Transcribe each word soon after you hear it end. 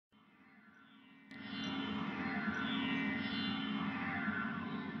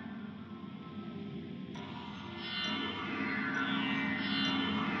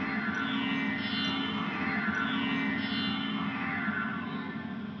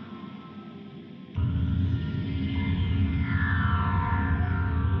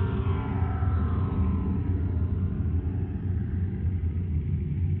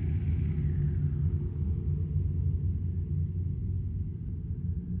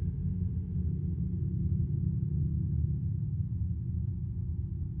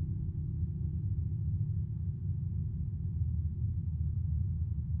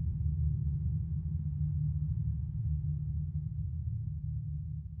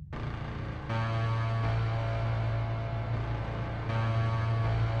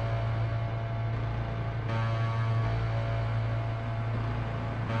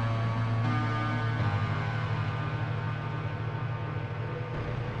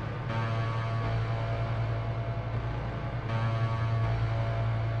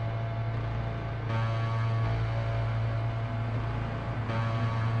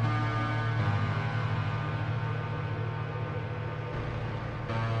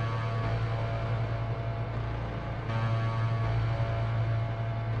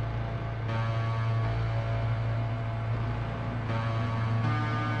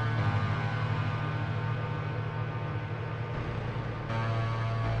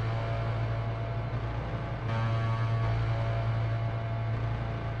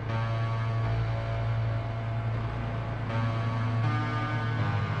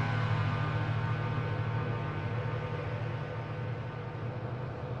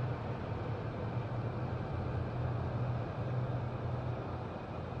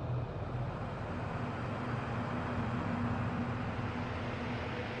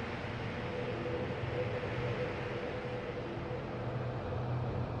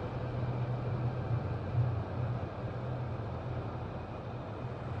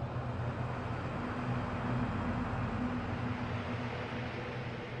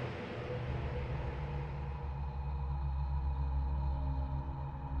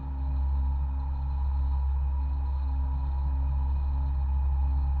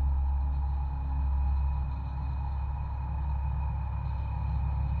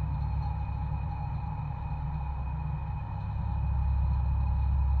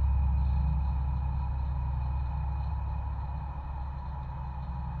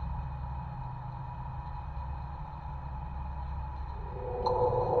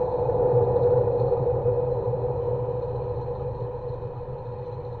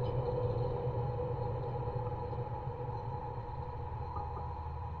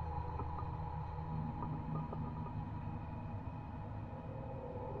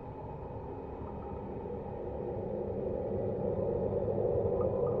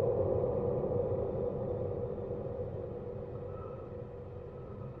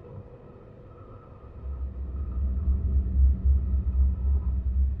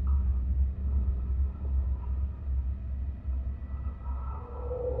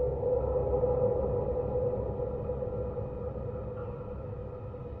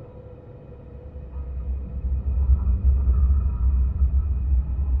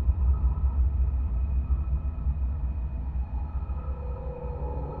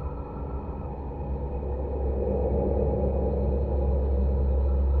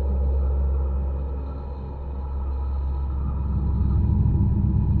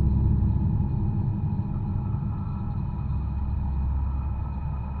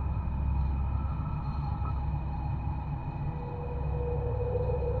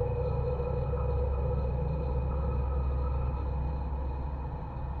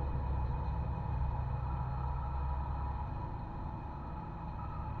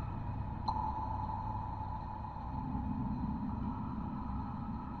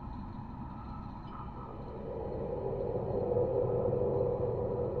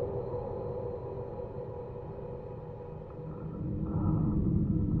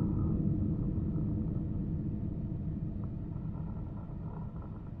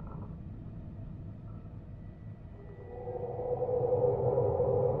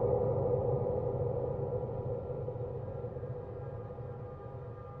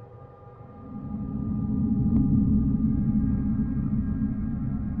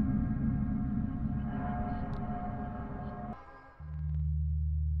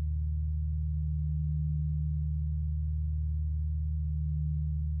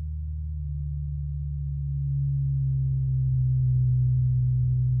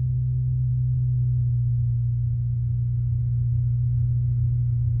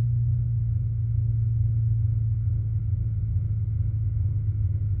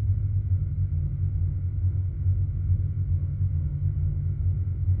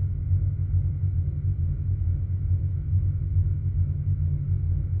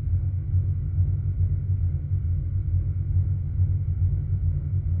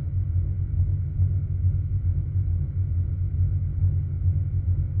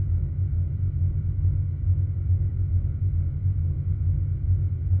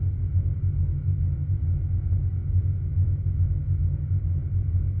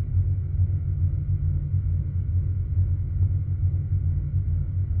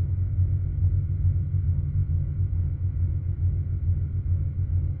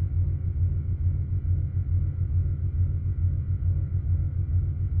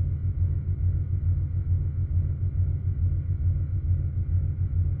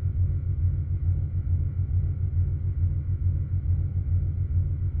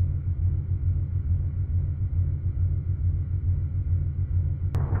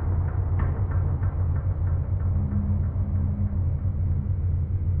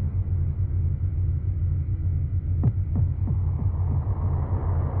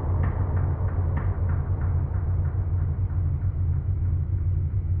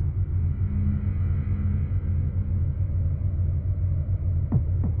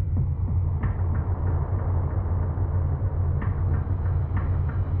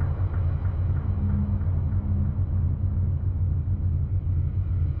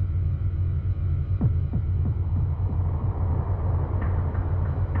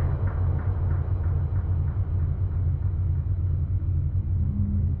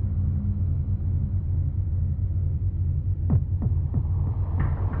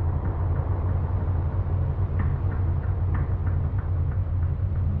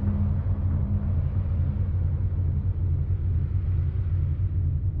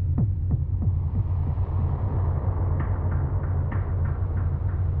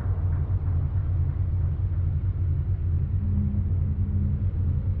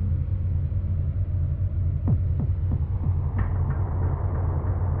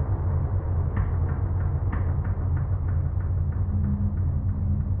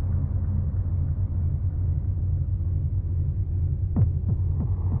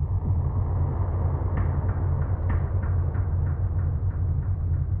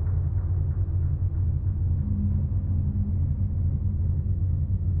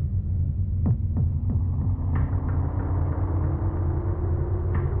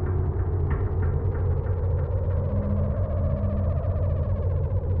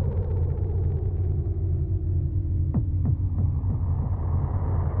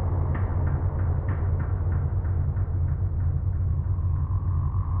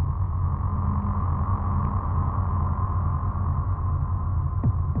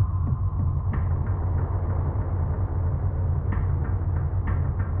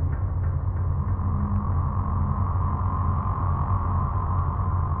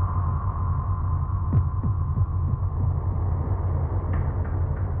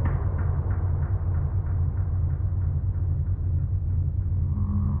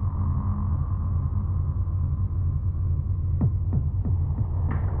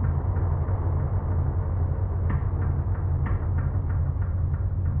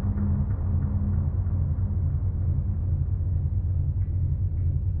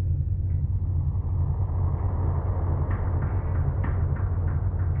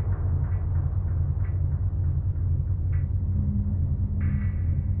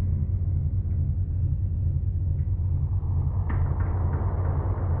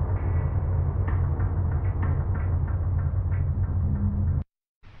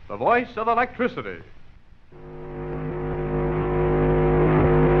the voice of electricity.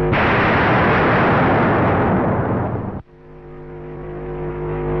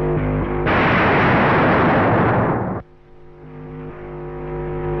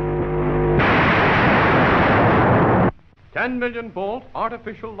 $10-million-volt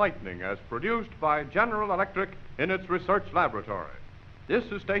artificial lightning as produced by General Electric in its research laboratory. This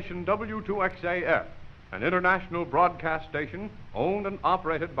is station W2XAF, an international broadcast station owned and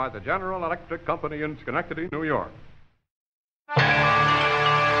operated by the General Electric Company in Schenectady, New York.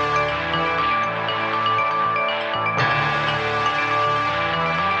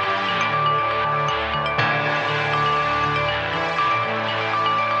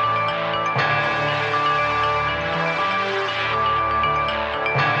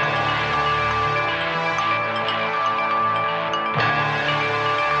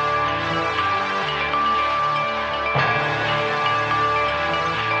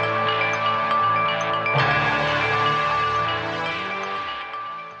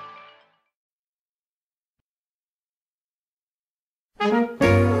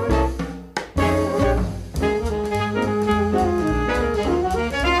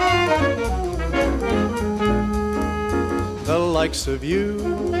 Likes of you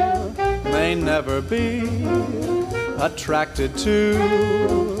may never be attracted to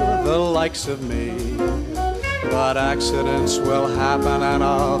the likes of me, but accidents will happen and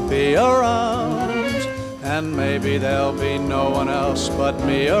I'll be around, and maybe there'll be no one else but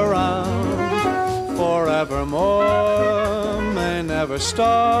me around. Forevermore may never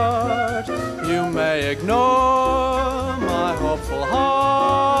start, you may ignore my hopeful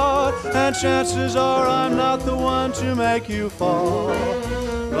heart, and chances are I'm not the one to make you fall,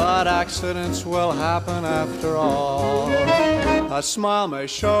 but accidents will happen after all. A smile may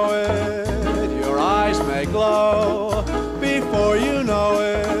show it, your eyes may glow, before you know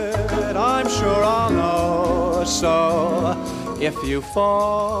it, I'm sure I'll know. So if you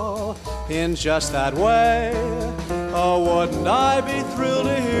fall in just that way, oh, wouldn't I be thrilled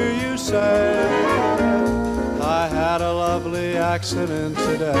to hear you say, I had a lovely accident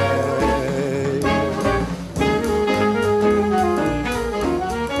today.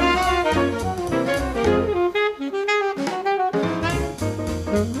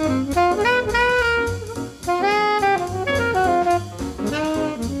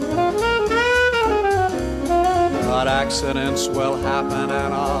 But accidents will happen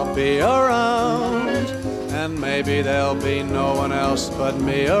and I'll be around, and maybe there'll be no one else but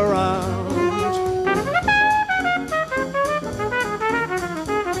me around.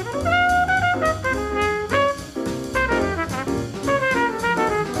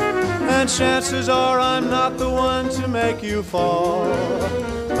 And chances are I'm not the one to make you fall,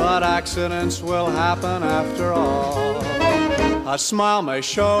 but accidents will happen after all. A smile may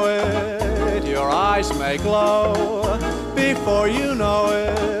show it, your eyes may glow, before you know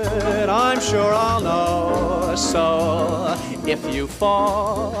it, I'm sure I'll know. So if you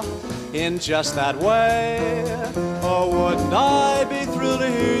fall in just that way, oh, wouldn't I be thrilled to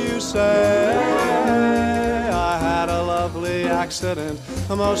hear you say, I had a lovely accident,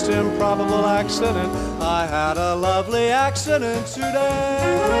 the most improbable accident, I had a lovely accident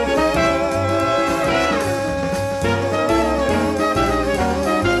today.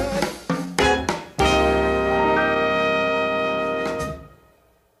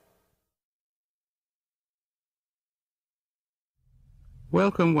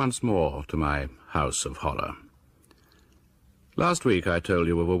 Welcome once more to my house of horror. Last week I told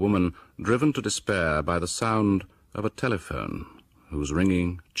you of a woman driven to despair by the sound of a telephone whose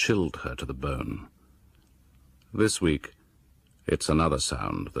ringing chilled her to the bone. This week it's another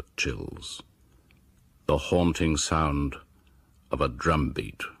sound that chills. The haunting sound of a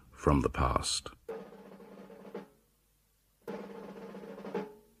drumbeat from the past.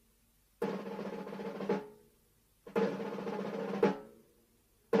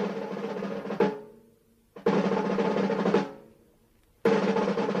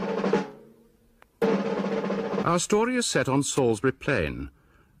 Our story is set on Salisbury Plain,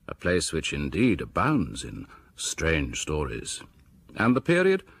 a place which indeed abounds in strange stories. And the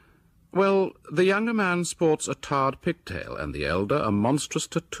period? Well, the younger man sports a tarred pigtail, and the elder a monstrous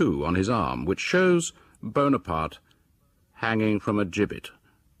tattoo on his arm, which shows Bonaparte hanging from a gibbet,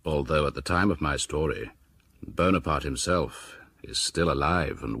 although at the time of my story, Bonaparte himself is still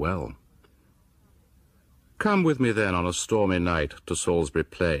alive and well. Come with me then on a stormy night to Salisbury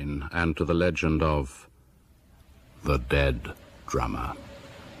Plain and to the legend of the dead drummer.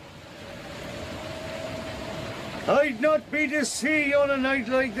 I'd not be to sea on a night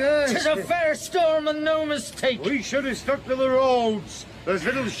like this. 'Tis a fair storm and no mistake. We should have stuck to the roads. There's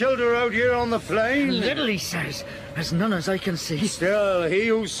little shelter out here on the plain. Little, he says. There's none as I can see. Still, he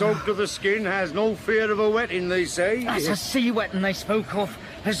who's soaked to the skin has no fear of a wetting, they say. That's a sea wetting I spoke of.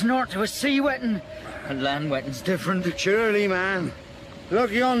 There's naught to a sea wetting. And land wetting's different. Surely, man.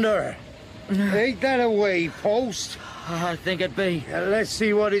 Look yonder. Ain't that a way post? I think it be. Let's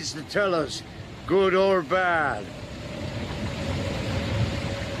see what it's to tell us, good or bad.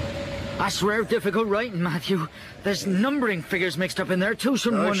 That's rare difficult writing, Matthew. There's numbering figures mixed up in there too,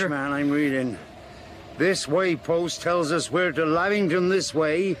 shouldn't Hush, wonder. man, I'm reading. This waypost tells us we're to Lavington this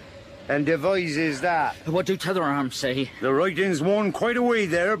way, and devises that. What do t'other arms say? The writing's worn quite a way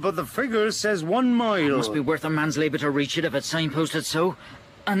there, but the figure says 1 mile. Must be worth a man's labour to reach it if it's signposted so.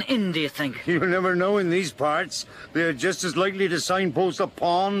 An inn, do you think? You'll never know in these parts. They're just as likely to signpost a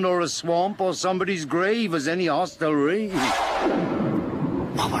pond or a swamp or somebody's grave as any hostelry.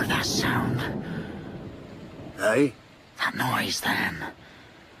 What were that sound? Aye? That noise, then.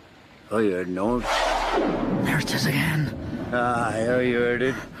 I heard no. There it is again. Aye, I heard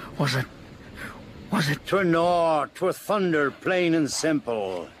it. Was it... 'Twere naught, 'twere thunder, plain and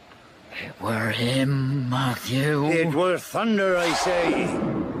simple. It were him, Matthew. It were thunder, I say.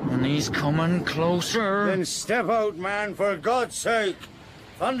 And he's coming closer. Then step out, man, for God's sake.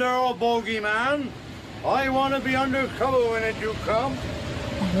 Thunder or bogey, man. I want to be under cover when it do come.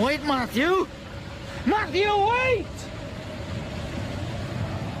 Wait, Matthew! Matthew, wait!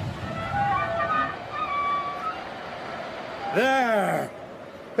 There!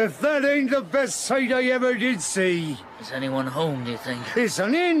 If that ain't the best sight I ever did see. Is anyone home, do you think? It's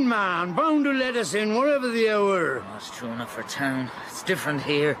an inn, man, bound to let us in whatever the hour. Oh, it's true enough for town. It's different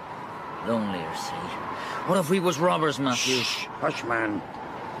here. Lonelier, see. What if we was robbers, Matthew? Shh, hush, man.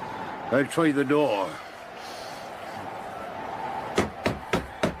 I'll try the door.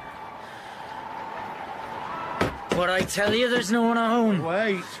 What I tell you, there's no one at home.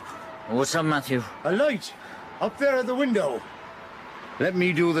 Wait. What's up, Matthew? A light. Up there at the window. Let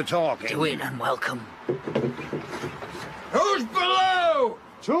me do the talking. Do it and welcome. Who's below?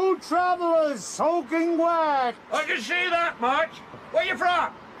 2 travellers soaking wet. I can see that much. Where you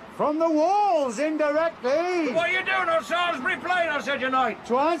from? From the walls, indirectly. What are you doing on Salisbury Plain on such a night?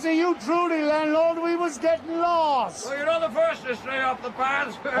 To answer you truly, landlord, we was getting lost. Well, you're not the first to stray off the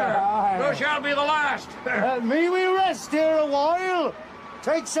paths. Nor shall be the last. May we rest here a while?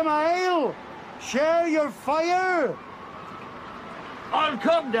 Take some ale? Share your fire? I'll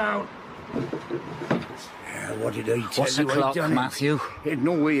come down. What did I tell What's you? o'clock, Matthew? Ain't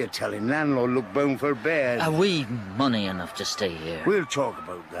no way of telling. Landlord look bound for bed. Are we money enough to stay here? We'll talk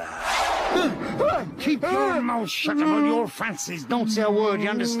about that. Keep your mouth shut about your fancies. Don't say a word, you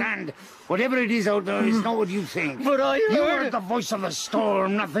understand? Whatever it is out there is not what you think. But I You heard heard it. the voice of the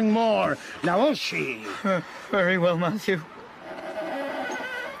storm, nothing more. Now, hush she. Very well, Matthew.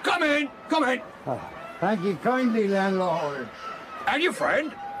 Come in, come in. Thank you kindly, landlord. And your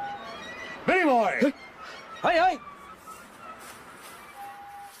friend? Billy boy! Aye, aye.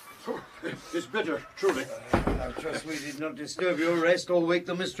 It's bitter, truly. I trust we did not disturb your rest or wake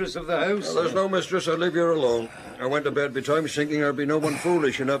the mistress of the house. Well, there's no mistress. I leave you alone. I went to bed betimes thinking there'd be no one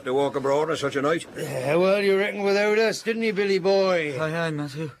foolish enough to walk abroad on such a night. Well, you reckoned without us, didn't you, Billy boy? Aye,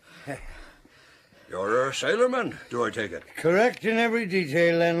 Matthew. You're a sailorman, do I take it? Correct in every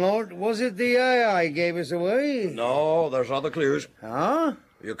detail, landlord. Was it the aye gave us away? No, there's other clues. Huh?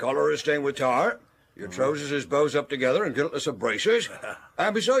 Your collar is stained with tar. Your trousers is bows up together and guiltless of braces.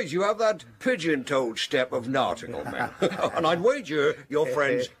 And besides, you have that pigeon-toed step of nautical men. And I'd wager your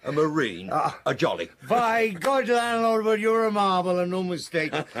friend's a marine, a jolly. By God, landlord, but you're a marvel and no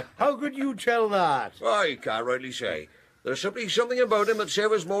mistake. How could you tell that? I can't rightly say. There's simply something about him that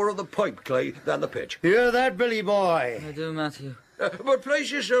savours more of the pipe clay than the pitch. Hear that, Billy boy? I do, Matthew. But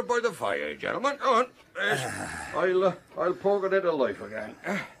place yourself by the fire, gentlemen. Go on. Yes. I'll poke it into life again.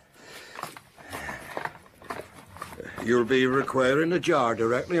 You'll be requiring a jar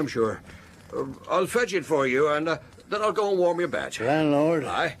directly, I'm sure. I'll fetch it for you, and then I'll go and warm your bed. Landlord,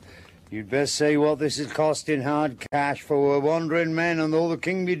 Aye. you'd best say what this is costing hard cash, for we're wandering men, and though the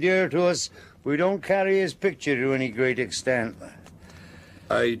king be dear to us, we don't carry his picture to any great extent.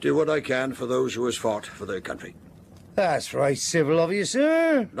 I do what I can for those who has fought for their country. That's right civil of you,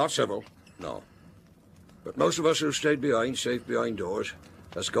 sir. Not civil, no. But most of us who stayed behind, safe behind doors,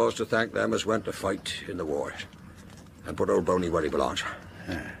 has cause to thank them as went to fight in the wars. And put old Boney where he belongs.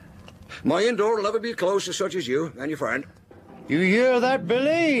 My inn door will never be closed to such as you and your friend. You hear that,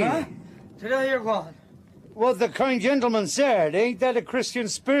 Billy? Huh? Did I hear what? what the kind gentleman said. Ain't that a Christian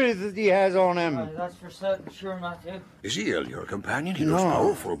spirit that he has on him? That's for certain, sure, Matthew. Is he ill, your companion? He looks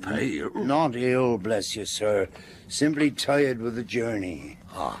powerful pale. Not ill, bless you, sir. Simply tired with the journey.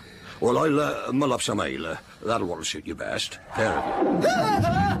 Ah. Well, I'll mull up some ale. That'll what'll suit you best. Fair of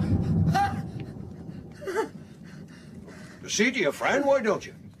you. See to you, friend, why don't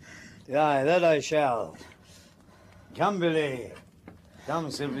you? Aye, that I shall. Come, Billy.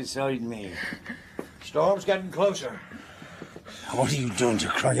 Come, sit beside me. Storm's getting closer. What are you doing to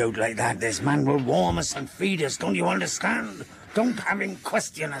cry out like that? This man will warm us and feed us, don't you understand? Don't have him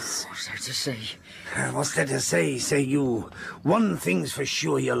question us. What's there to say? What's there to say, say you? One thing's for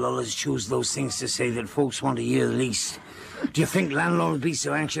sure, you'll always choose those things to say that folks want to hear the least. Do you think landlord would be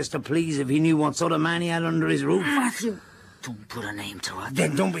so anxious to please if he knew what sort of man he had under his roof? Matthew, don't put a name to it.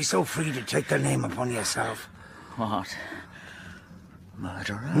 Then don't be so free to take the name upon yourself. What?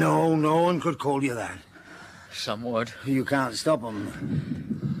 Murderer? No, no one could call you that. Some would. You can't stop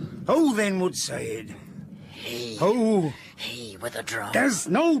him. Who then would say it? He. Who? He with a drum. There's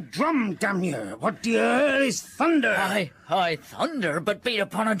no drum, damn you. What do you hear is thunder. Aye, thunder, but beat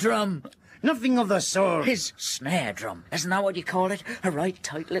upon a drum. Nothing of the sort. His snare drum. Isn't that what you call it? A right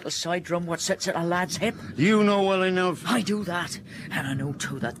tight little side drum what sits at a lad's hip? You know well enough. I do that. And I know,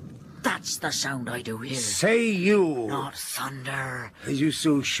 too, that that's the sound I do hear. Say you. Not thunder. Are you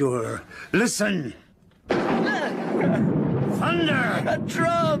so sure? Listen. Thunder! A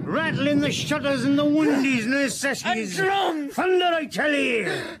drum! Rattling the shutters and the windies and the sashes. A drum! Thunder, I tell you!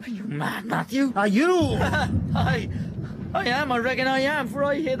 Are you mad, Matthew? Are you? I am, I reckon I am, for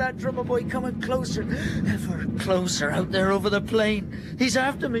I hear that drummer boy coming closer, ever closer out there over the plain. He's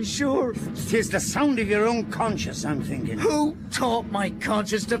after me, sure. 'Tis the sound of your own conscience, I'm thinking. Who taught my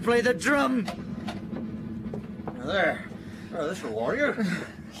conscience to play the drum? There. Oh, this for warrior.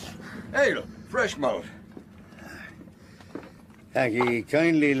 Ale, fresh malt. Thank ye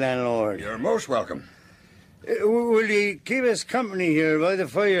kindly, landlord. You're most welcome. Will ye keep us company here by the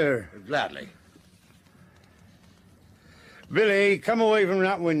fire? Gladly. Billy, come away from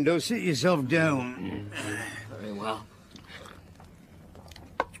that window. Sit yourself down. Very well.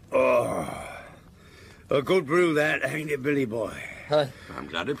 Oh, a good brew that, ain't it, Billy boy? Aye. I'm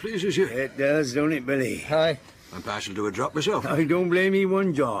glad it pleases you. It does, don't it, Billy? Aye. I'm passing to a drop myself. I don't blame ye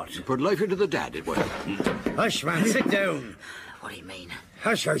one jot. Put life into the dad, it will. Hush, man, sit down. What do you mean?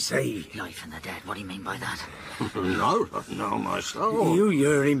 Hush, I say. Life and the dead, what do you mean by that? No, my soul. You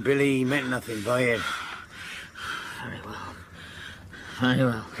hear him, Billy. He meant nothing by it. Very well. Very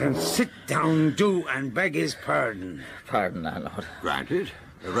well. And sit down, do, and beg his pardon. Pardon, landlord. Granted.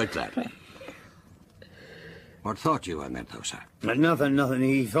 Right gladly. What thought you I meant, though, sir? Nothing.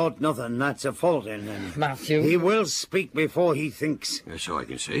 He thought nothing. That's a fault in him. Matthew. He will speak before he thinks. So I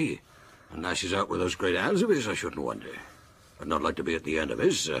can see. Unless he's out with those great hands of his, I shouldn't wonder. I'd not like to be at the end of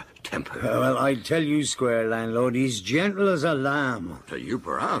his temper. Well, I tell you, square landlord, he's gentle as a lamb. To you,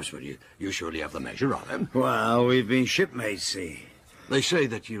 perhaps, but you surely have the measure of him. Well, we've been shipmates, see. They say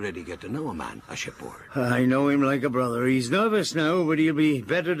that you really get to know a man, a shipboard. I know him like a brother. He's nervous now, but he'll be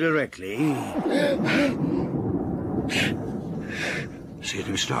better directly. See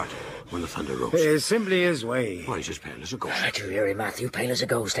him start when the thunder rolls. Simply his way. Why, he's as pale as a ghost. I do hear him, Matthew. Pale as a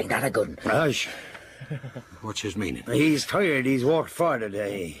ghost. Ain't that a good one? Hush. What's his meaning? He's tired. He's walked far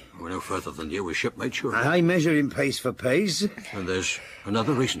today. We're no further than you, a shipmate, sure. I measure him pace for pace. And there's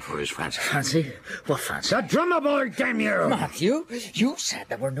another reason for his fancy. Fancy? What fancy? The drummer boy, damn you! Matthew, you said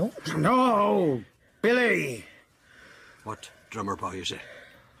there were no... No, Billy. What drummer boy is it?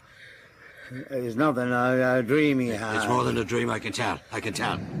 There's nothing. A dream he had. It's more than a dream, I can tell. I can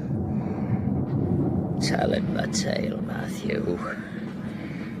tell. Tell him the tale, Matthew.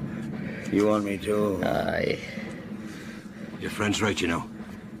 You want me to? Aye. Your friend's right, you know.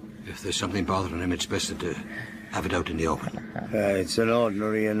 If there's something bothering him, it's best to have it out in the open. It's an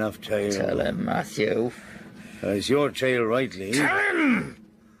ordinary enough tale. Tell him, Matthew. It's your tale, rightly. Tell him!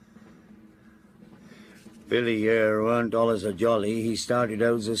 Billy here weren't always a jolly. He started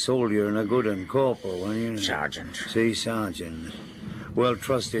out as a soldier and a good un, corporal, when you... Sergeant. See, sergeant. Well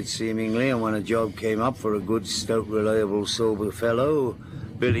trusted, seemingly, and when a job came up for a good, stout, reliable, sober fellow,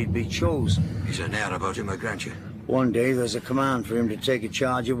 Billy'd be chosen. He's an air about him, I grant you. One day there's a command for him to take a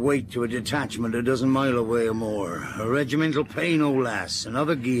charge of weight to a detachment a dozen mile away or more. A regimental pay, no less, and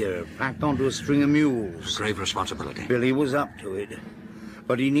other gear packed onto a string of mules. A grave responsibility. Billy was up to it.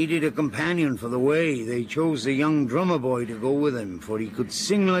 But he needed a companion for the way. They chose the young drummer boy to go with him, for he could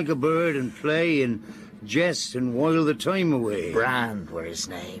sing like a bird and play and jest and while the time away. Brand were his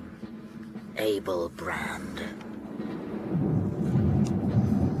name. Abel Brand.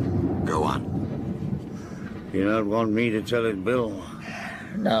 Go on. You not want me to tell it, Bill?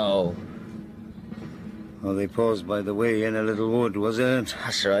 No. Oh, they paused by the way in a little wood, was it?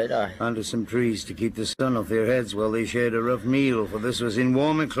 That's right, Under some trees to keep the sun off their heads while they shared a rough meal, for this was in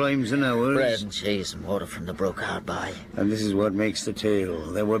warmer climes than ours. Bread and cheese and water from the brook hard by. And this is what makes the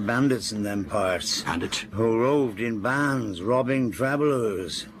tale. There were bandits in them parts. Bandits? Who roved in bands, robbing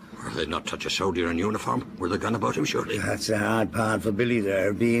travellers. Were they not touch a soldier in uniform? Were they gone about him, surely? That's a hard part for Billy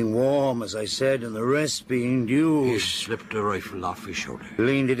there, being warm, as I said, and the rest being due. He slipped the rifle off his shoulder.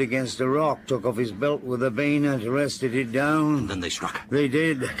 Leaned it against a rock, took off his belt with a bayonet, rested it down. And then they struck. They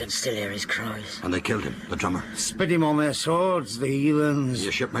did. I can still hear his cries. And they killed him, the drummer. Spit him on their swords, the heathens.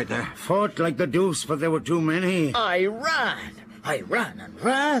 Your shipmate there? Fought like the deuce, but there were too many. I ran and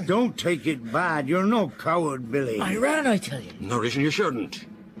ran. Don't take it bad. You're no coward, Billy. I ran, I tell you. No reason you shouldn't.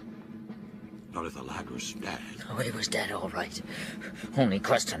 Not if the lad was dead. Oh, he was dead, all right. Only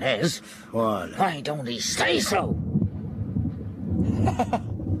question is... What? Why don't he stay so?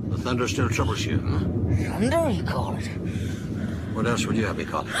 The thunder still troubles you, huh? Thunder, you call it? What else would you have me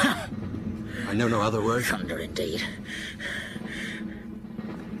call it? I know no other word. Thunder, indeed.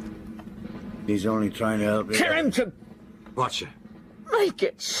 He's only trying to help you. Tell him to What's it? make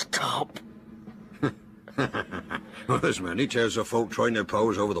it stop. Well, there's many tales of folk trying to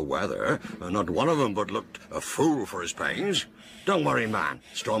pose over the weather, and not one of them but looked a fool for his pains. Don't worry, man.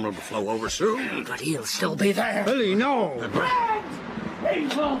 Storm will blow over soon. But he'll still be there. Billy, no!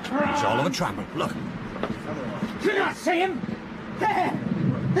 Evil crowd! It's all of a trample. Look. Do you not see him?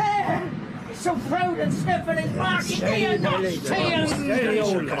 There! He's so proud and sniffing his mark. Do you not see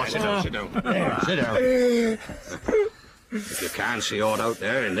him? Come on, sit down, sit down. Sit down. If you can't see aught out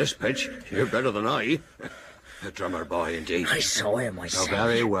there in this pitch, you're better than I. A drummer boy, indeed. I saw him Oh, myself.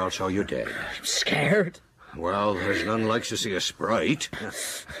 very well, so you did. I'm scared. Well, there's none likes to see a sprite.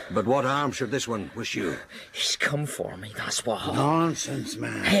 But what harm should this one wish you? He's come for me, that's what. Nonsense,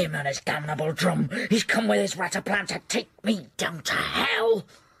 man. Him and his damnable drum. He's come with his rataplan to take me down to hell.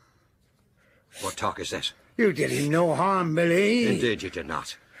 What talk is this? You did him no harm, Billy. Indeed, you did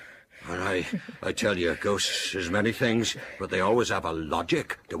not. And I tell you, ghosts is many things, but they always have a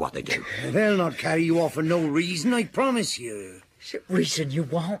logic to what they do. They'll not carry you off for no reason, I promise you. Is it reason you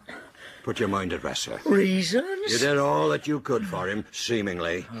want? Put your mind at rest, sir. Reasons? You did all that you could for him,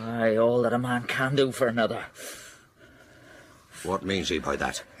 seemingly. Aye, all that a man can do for another. What means he by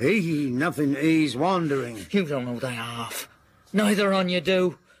that? He, nothing, he's wandering. You don't know the half. Neither on you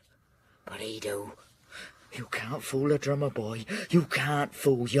do. But he do. You can't fool a drummer boy. You can't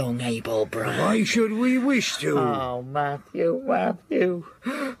fool young Abel Brown. Why should we wish to? Oh, Matthew.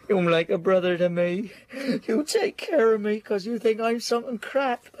 You're like a brother to me. You take care of me because you think I'm something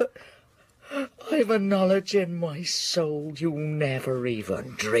crap, but I've a knowledge in my soul you never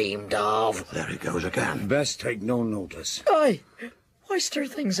even dreamed of. There he goes again. Best take no notice. Aye, why stir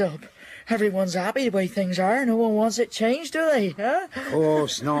things up? Everyone's happy the way things are. No one wants it changed, do they, huh? Of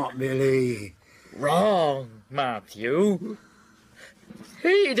course not, Billy. Wrong, Matthew.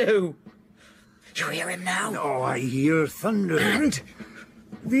 He do. You hear him now? Oh, I hear thunder. And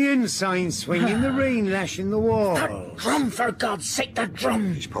the ensign swinging, the rain lashing the wall. the drum, for God's sake, the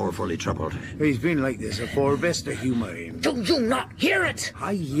drum. He's powerfully troubled. He's been like this afore, best to humour him. Do you not hear it?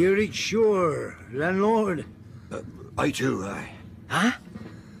 I hear it, sure, landlord. I too, Huh?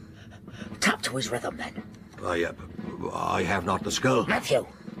 Tap to his rhythm, then. I have not the skill. Matthew.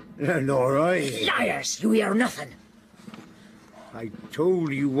 Nor I. Liars, you hear nothing. I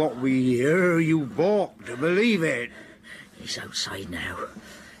told you what we hear, you balked to believe it. He's outside now.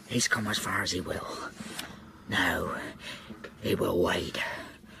 He's come as far as he will. Now, he will wait.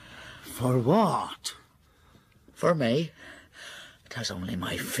 For what? For me. 'Tis only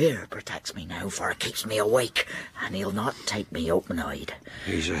my fear protects me now, for it keeps me awake, and he'll not take me open-eyed.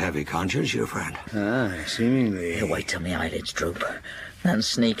 He's a heavy conscience, your friend. Ah, seemingly. He'll wait till my eyelids droop, then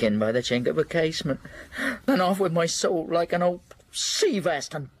sneak in by the chink of a casement, then off with my soul like an old sea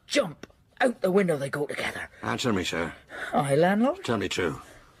vest and jump. Out the window they go together. Answer me, sir. Aye, landlord? Tell me true.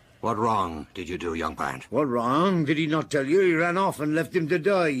 What wrong did you do, young band? What wrong? Did he not tell you he ran off and left him to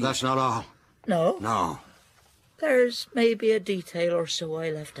die? That's not all. No. No. There's maybe a detail or so I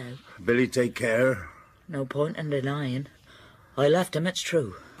left out. Billy, take care. No point in denying. I left him, it's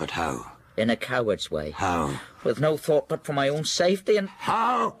true. But how? In a coward's way. How? With no thought but for my own safety and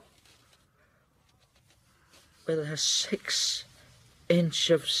How? with a 6-inch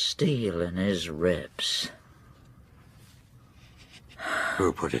of steel in his ribs.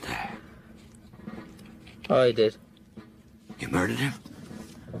 Who put it there? I did. You murdered him?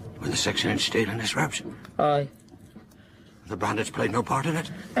 With a 6-inch steel in his ribs? Aye. The bandits played no part in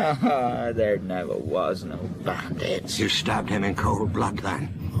it? There never was no bandits. You stabbed him in cold blood,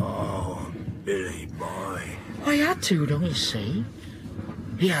 then? Oh, Billy, boy. I had to, don't you see?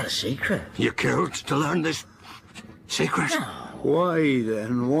 He had a secret. You killed to learn this secret? Why,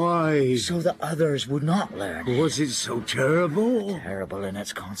 then? Why? So that others would not learn. Was it so terrible? Terrible in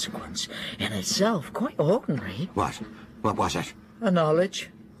its consequence. In itself, quite ordinary. What? What was it? A knowledge.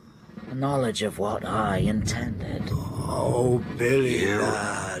 A knowledge of what I intended. Oh, Billy, You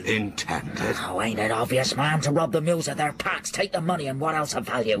lad. intended? Oh, ain't it obvious, man? To rob the mules of their packs, take the money and what else of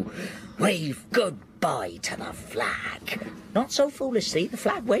value. Wave goodbye to the flag. Not so foolish, see? The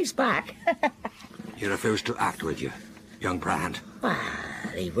flag waves back. You refused to act with you, young Brand. Well,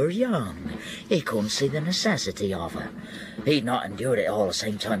 he were young. He couldn't see the necessity of it. He'd not endured it all the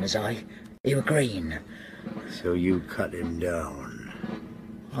same time as I. He were green. So you cut him down.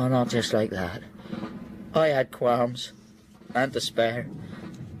 Oh, not just like that. I had qualms. And despair.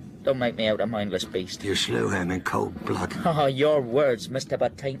 Don't make me out a mindless beast. You slew him in cold blood. Oh, your words, mister,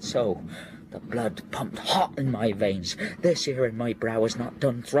 but 'tain't so. The blood pumped hot in my veins. This here in my brow has not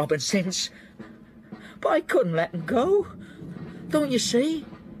done throbbing since. But I couldn't let him go. Don't you see?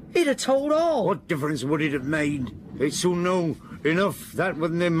 He'd have told all. What difference would it have made? They'd soon know enough that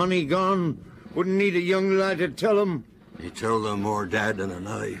when their money gone, wouldn't need a young lad to tell them. He told them more dead than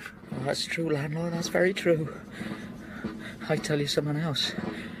alive. Oh, that's true, landlord, that's very true. I tell you something else.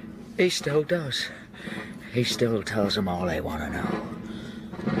 He still does. He still tells them all they want to know.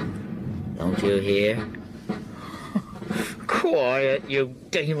 Don't you hear? Quiet, you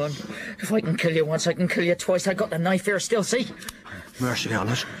demon. If I can kill you once, I can kill you twice. I got the knife here still, see? Mercy on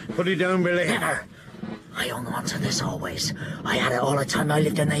us. Put it down, Billy. Never. I hung on to this always. I had it all the time I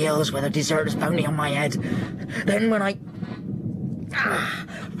lived in the hills with a deserter's bounty on my head. Then when I...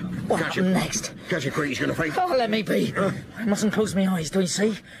 what happened next? Catch you quick, he's gonna fight. Oh, let me be. I mustn't close my eyes, do you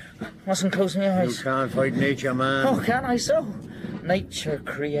see? Mustn't close my You eyes. can't fight nature, man. Oh, can I so? Nature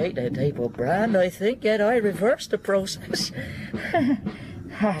created Abel Brand, I think, yet I reversed the process.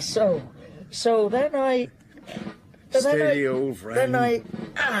 So then I... Steady, old friend. Then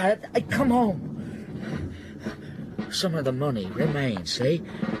I come home. Some of the money remains, see?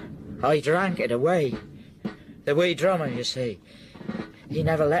 I drank it away. The wee drummer, you see. He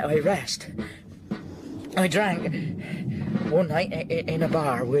never let I rest. I drank one night in a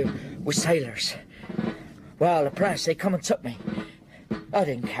bar with sailors. Well, the press, they come and took me. I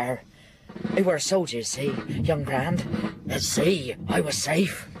didn't care. They were soldiers, see, young Brand. At sea, I was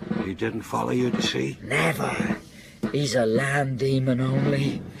safe. He didn't follow you to sea? Never. He's a land demon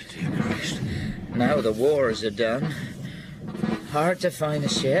only. Dear Christ. Now the wars are done. Hard to find a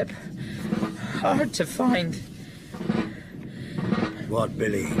ship. Hard to find... What,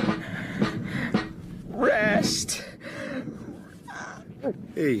 Billy? rest.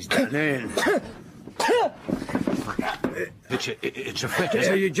 He's done in. It's a fit, So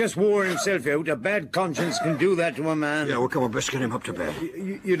isn't it? you just wore himself out. A bad conscience can do that to a man. Yeah, well, come on, let's get him up to bed.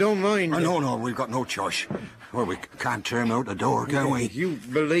 You don't mind? No, we've got no choice. Well, we can't turn him out the door, can we? You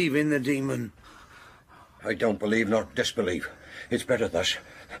believe in the demon. I don't believe nor disbelieve. It's better thus.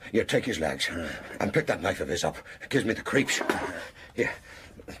 You take his legs and pick that knife of his up. It gives me the creeps. Here,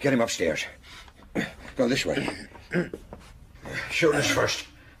 get him upstairs. Go this way. Shoot us first.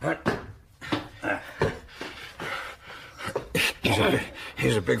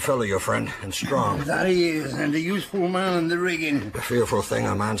 He's a big fellow, your friend, and strong. That he is, and a useful man in the rigging. A fearful thing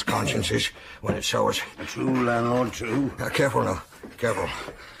a man's conscience is when it sours. True, landlord, true. Careful now, careful.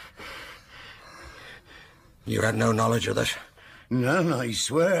 You had no knowledge of this? None, I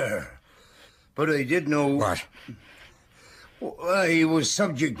swear. But I did know... What? He was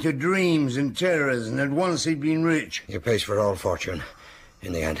subject to dreams and terrors, and at once he'd been rich. You pays for all fortune,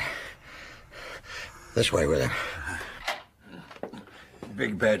 in the end. This way with him.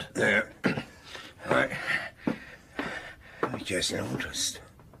 Big bed there. Right. I just noticed.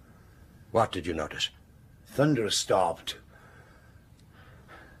 What did you notice? Thunder stopped.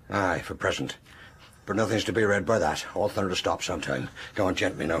 Aye, for present. But nothing's to be read by that. All thunder stops sometime. Go on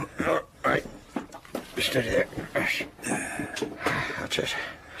gently now. All right. Steady there. That's it.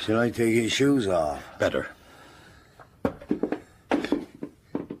 Shall I take his shoes off? Better.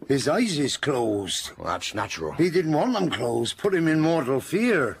 His eyes is closed. Well, that's natural. He didn't want them closed. Put him in mortal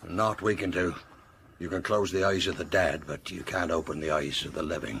fear. Naught we can do. You can close the eyes of the dead, but you can't open the eyes of the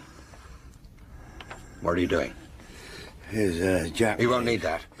living. What are you doing? His, Jack... He won't need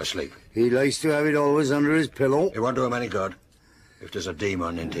that. Asleep. He likes to have it always under his pillow. It won't do him any good. If there's a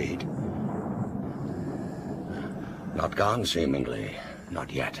demon, indeed. Not gone, seemingly. Not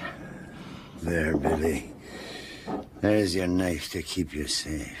yet. There, Billy. There's your knife to keep you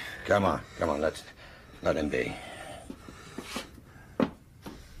safe. Come on, let him be. A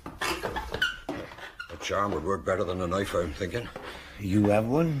charm would work better than a knife, I'm thinking. You have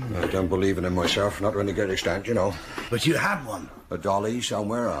one? I don't believe in him myself, not to any great extent, you know. But you have one. A dolly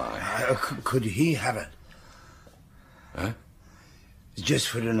somewhere, aye. Could he have it? Huh? Just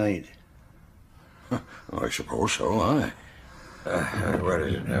for the night. I suppose so, aye. Where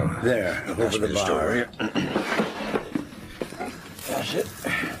is it now? There, over the bar. That's it.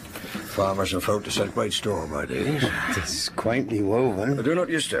 Farmers and folk to set great store by these. It's quaintly woven. Do not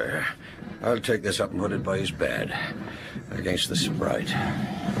you stir. I'll take this up and put it by his bed, against the sprite.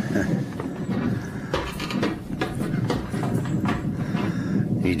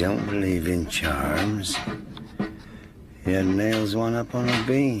 He don't believe in charms. He nails one up on a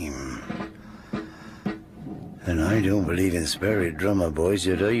beam. And I don't believe in spirit drummer boys,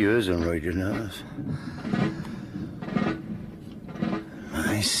 yet I use them right enough.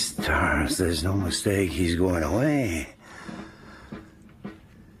 My stars, there's no mistake, he's going away.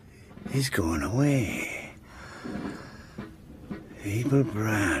 He's going away. April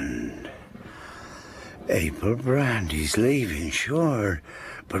Brand, he's leaving, sure.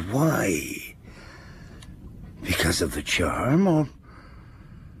 But why? Because of the charm, or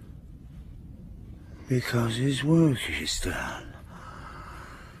because his work is done?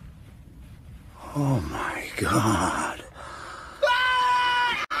 Oh, my God.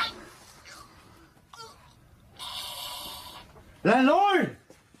 Landlord!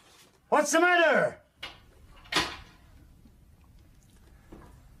 What's the matter?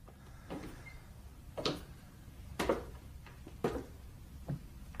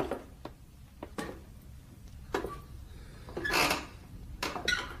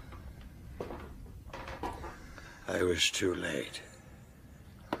 I was too late.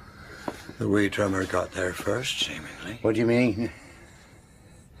 The wee drummer got there first, seemingly. What do you mean?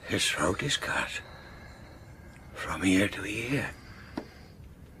 His throat is cut. From ear to ear.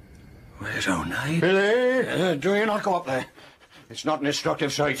 With his own knife. Billy! Do you not go up there? It's not an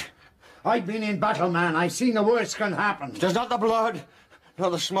instructive sight. I've been in battle, man. I've seen the worst can happen. 'Tis not the blood,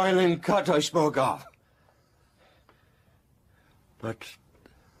 nor the smiling cut I spoke of. But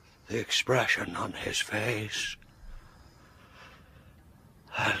the expression on his face.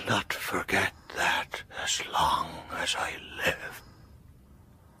 I'll not forget that as long as I live.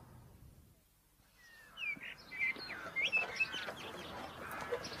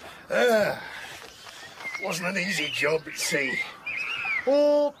 Wasn't an easy job at sea.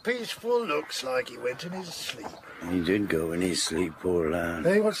 All peaceful, looks like he went in his sleep. He did go in his sleep, poor lad.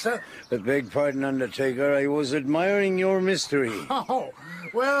 Hey, what's that? Beg pardon, Undertaker. I was admiring your mystery. Oh,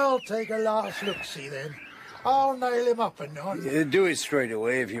 well, take a last look-see then. I'll nail him up and on. Do it straight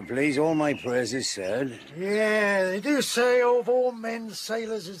away, if you please. All my prayers is said. Yeah, they do say of all men,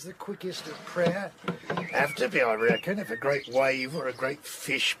 sailors is the quickest at prayer. Have to be, I reckon, if a great wave or a great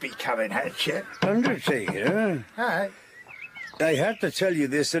fish be coming at you. Undertaker? Aye. I had to tell you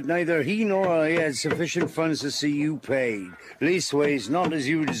this, that neither he nor I had sufficient funds to see you paid. Leastways, not as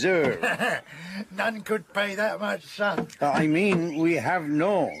you deserve. None could pay that much, son. I mean, we have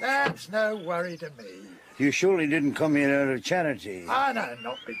no. That's no worry to me. You surely didn't come here out of charity. Oh, no,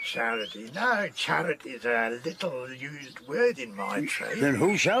 not with charity. No, charity's a little used word in my trade. Then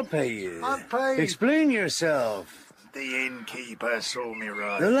who shall pay you? I'm paid. Explain yourself. The innkeeper saw me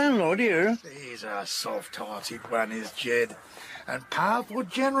right. The landlord here? He's a soft-hearted one, is Jed. And powerful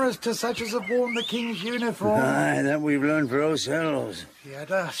generous to such as have worn the king's uniform. Aye, that we've learned for ourselves. He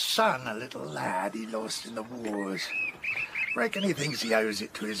had a son, a little lad he lost in the wars. Reckon he thinks he owes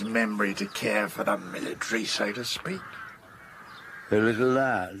it to his memory to care for the military, so to speak. A little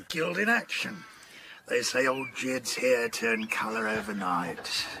lad? Killed in action. They say old Jed's hair turned colour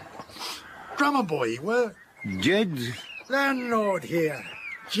overnight. Drummer boy he were. Jed? Landlord here.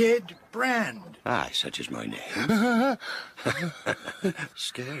 Jed Brand. Aye, such is my name.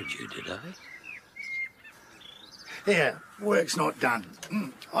 Scared you, did I? Here, work's not done.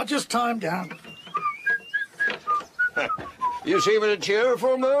 I'll just tie him down. You seem in a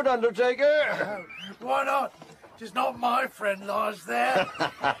cheerful mood, Undertaker. Why not? 'Tis not my friend lies there.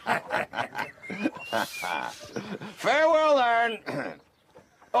 Farewell, then.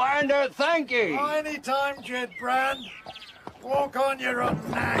 Oh, and thank ye. Any time, Jed Brand. Walk on your own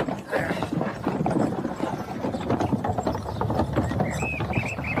nag.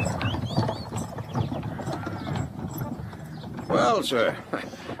 Well, sir,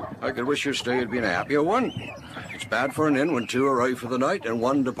 I could wish your stay had been a happier one. It's bad for an inn when two arrive for the night and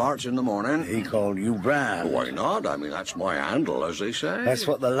one departs in the morning. He called you Brand. Why not? I mean, that's my handle, as they say. That's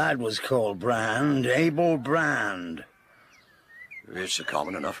what the lad was called, Brand. Abel Brand. It's a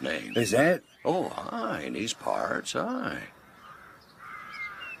common enough name. Is it? Oh, aye, in these parts, aye.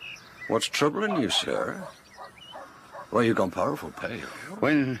 What's troubling you, sir? Why, you've gone powerful pale.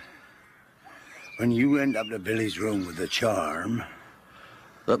 When you went up to Billy's room with the charm...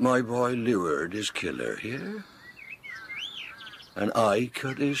 That my boy lured his killer here? And I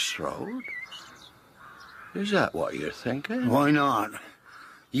cut his throat? Is that what you're thinking? Why not?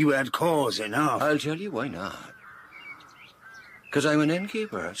 You had cause enough. I'll tell you why not. 'Cause I'm an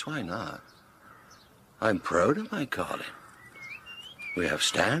innkeeper, that's why not. I'm proud of my calling. We have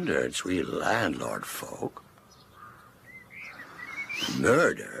standards, we landlord folk.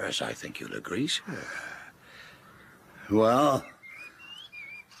 Murder, as I think you'll agree, sir. Well...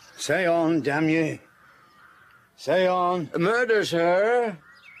 Say on, damn you. Say on. Murder, sir,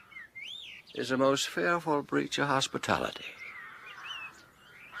 is a most fearful breach of hospitality.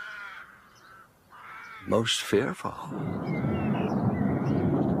 Most fearful.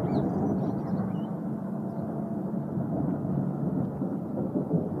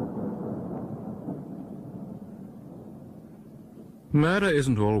 Murder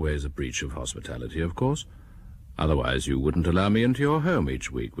isn't always a breach of hospitality, of course. Otherwise you wouldn't allow me into your home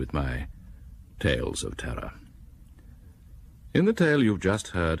each week with my tales of terror. In the tale you've just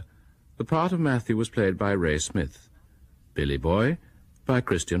heard, the part of Matthew was played by Ray Smith, Billy Boy by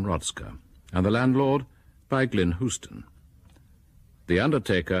Christian Rotzka, and the landlord by Glyn Houston. The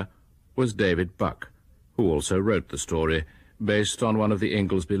undertaker was David Buck, who also wrote the story based on one of the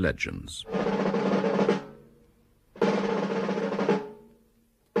Inglesby legends.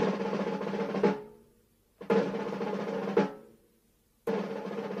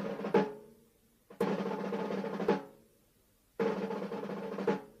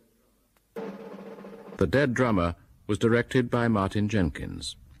 The Dead Drummer was directed by Martin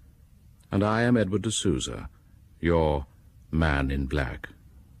Jenkins. And I am Edward de Souza, your Man in Black,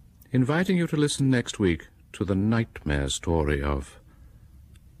 inviting you to listen next week to the nightmare story of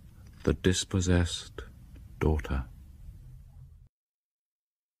the dispossessed daughter.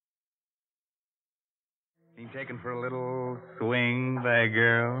 Being taken for a little swing there,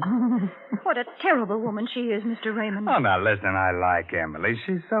 girl? What a terrible woman she is, Mr. Raymond. Oh, now, listen, I like Emily.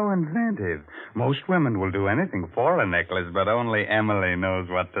 She's so inventive. Most women will do anything for a necklace, but only Emily knows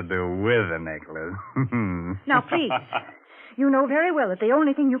what to do with a necklace. Now, please, you know very well that the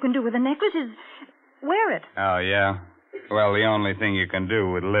only thing you can do with a necklace is wear it. Oh, yeah? Well, the only thing you can do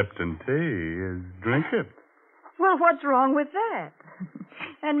with Lipton tea is drink it. Well, what's wrong with that?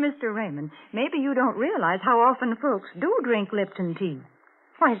 And, Mr. Raymond, maybe you don't realize how often folks do drink Lipton tea.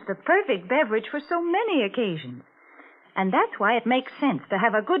 Why, it's the perfect beverage for so many occasions. And that's why it makes sense to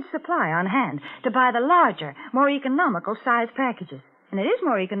have a good supply on hand, to buy the larger, more economical size packages. And it is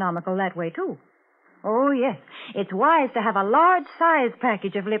more economical that way, too. Oh, yes, it's wise to have a large size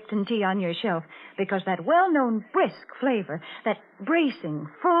package of Lipton tea on your shelf, because that well-known brisk flavor, that bracing,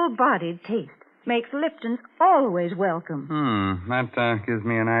 full-bodied taste, makes Lipton's always welcome. That gives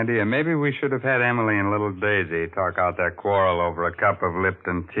me an idea. Maybe we should have had Emily and little Daisy talk out their quarrel over a cup of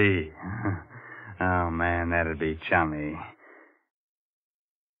Lipton tea. Oh, man, that'd be chummy.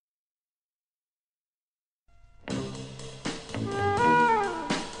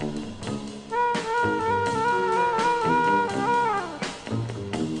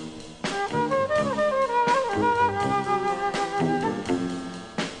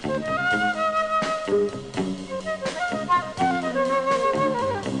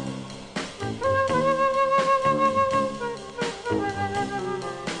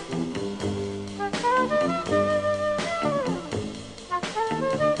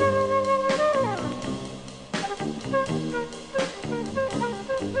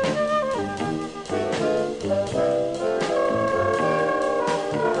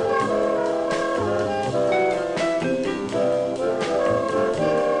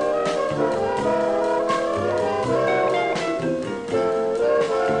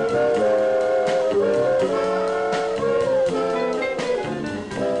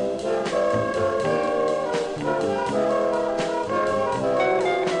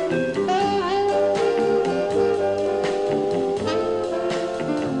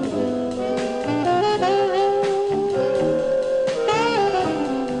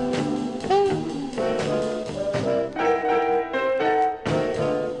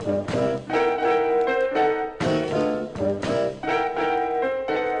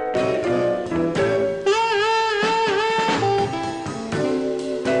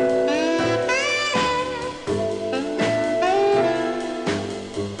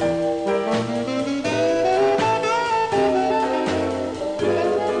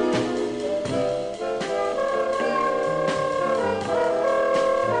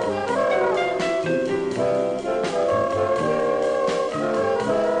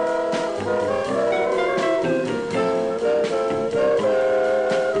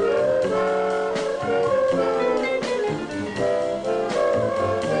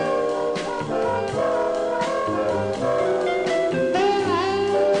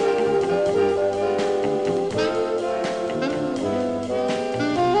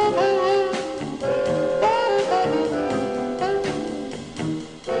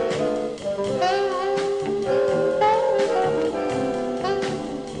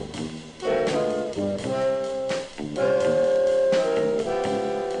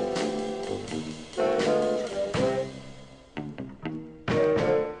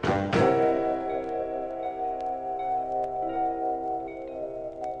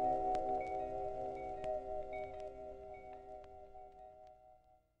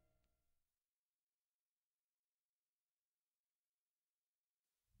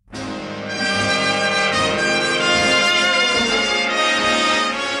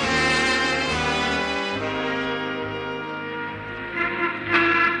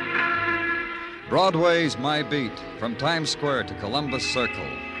 Broadway's my beat, from Times Square to Columbus Circle,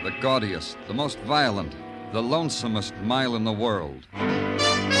 the gaudiest, the most violent, the lonesomest mile in the world.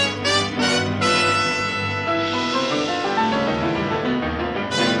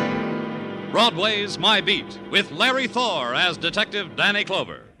 Broadway's My Beat, with Larry Thor as Detective Danny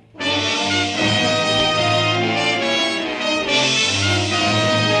Clover.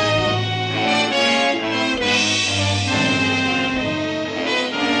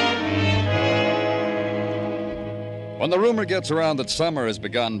 When the rumor gets around that summer has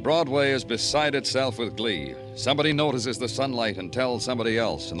begun, Broadway is beside itself with glee. Somebody notices the sunlight and tells somebody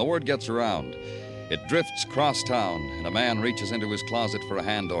else, and the word gets around. It drifts cross town, and a man reaches into his closet for a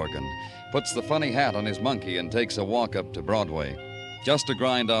hand organ, puts the funny hat on his monkey, and takes a walk up to Broadway, just to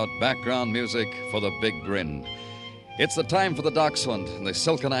grind out background music for the big grin. It's the time for the dachshund, and the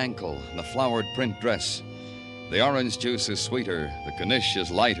silken ankle, and the flowered print dress. The orange juice is sweeter, the knish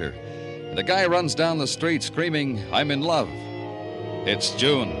is lighter, and a guy runs down the street screaming, "I'm in love." It's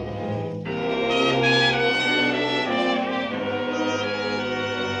June.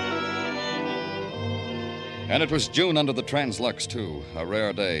 And it was June under the Translux, too, a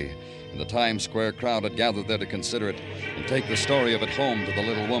rare day. And the Times Square crowd had gathered there to consider it and take the story of it home to the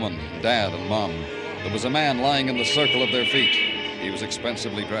little woman, Dad and Mom. There was a man lying in the circle of their feet. He was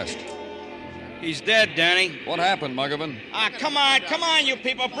expensively dressed. He's dead, Danny. What happened, Muggavan? Come on, you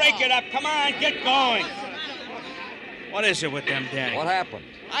people. Break it up. Come on, get going. What is it with them, Danny? What happened?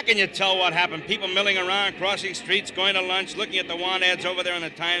 How can you tell what happened? People milling around, crossing streets, going to lunch, looking at the want ads over there in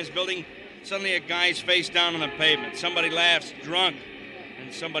the Times building. Suddenly a guy's face down on the pavement. Somebody laughs, drunk,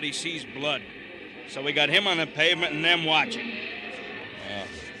 and somebody sees blood. So we got him on the pavement and them watching.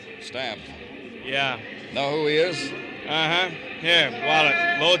 Stabbed. Yeah. Know who he is? Uh-huh. Here,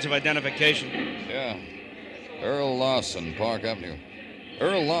 wallet. Loads of identification. Yeah. Earl Lawson, Park Avenue.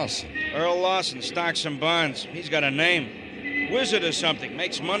 Earl Lawson. Earl Lawson, stocks and bonds. He's got a name. Wizard or something.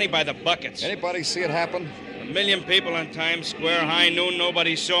 Makes money by the buckets. Anybody see it happen? 1 million people on Times Square, high noon.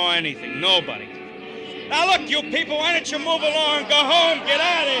 Nobody saw anything. Nobody. Now, look, you people, why don't you move along? Go home. Get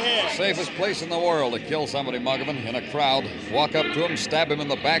out of here. Safest place in the world to kill somebody, Muggavan, in a crowd. Walk up to him, stab him in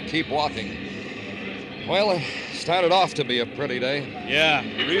the back, keep walking. Well, it started off to be a pretty day. Yeah,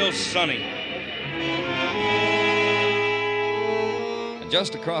 real sunny. And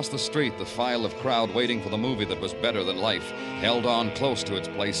just across the street, the file of crowd waiting for the movie that was better than life held on close to its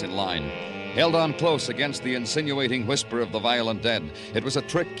place in line. Held on close against the insinuating whisper of the violent dead. It was a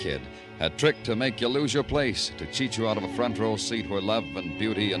trick, kid. A trick to make you lose your place, to cheat you out of a front row seat where love and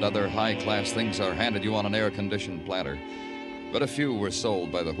beauty and other high-class things are handed you on an air-conditioned platter. But a few were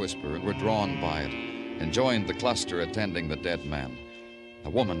sold by the whisper and were drawn by it, and joined the cluster attending the dead man. A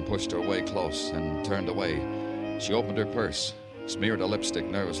woman pushed her way close and turned away. She opened her purse, smeared a lipstick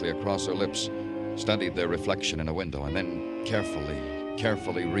nervously across her lips, studied their reflection in a window, and then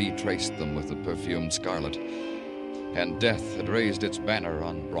carefully retraced them with the perfumed scarlet. And death had raised its banner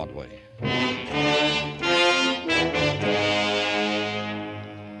on Broadway.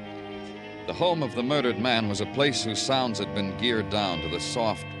 The home of the murdered man was a place whose sounds had been geared down to the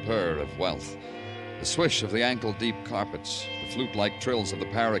soft purr of wealth. The swish of the ankle-deep carpets, the flute-like trills of the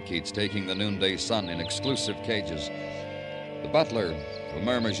parakeets taking the noonday sun in exclusive cages. The butler who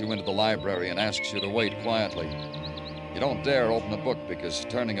murmurs you into the library and asks you to wait quietly. You don't dare open a book because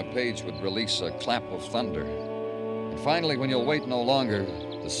turning a page would release a clap of thunder. And finally, when you'll wait no longer,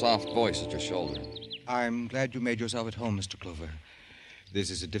 the soft voice at your shoulder. I'm glad you made yourself at home, Mr. Clover. This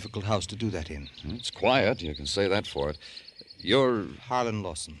is a difficult house to do that in. It's quiet, you can say that for it. You're... Harlan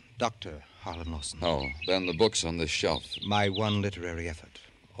Lawson, Dr. Harlan Lawson. Oh, then the book's on this shelf. My one literary effort.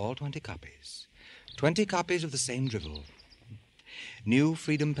 All 20 copies. 20 copies of the same drivel. New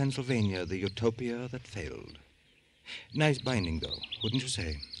Freedom, Pennsylvania, the utopia that failed. Nice binding, though, wouldn't you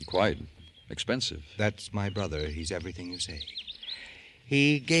say? Quite. Expensive. That's my brother. He's everything you say.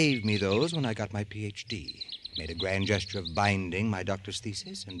 He gave me those when I got my Ph.D. Made a grand gesture of binding my doctor's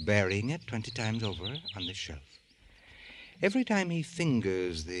thesis and burying it 20 times over on this shelf. Every time he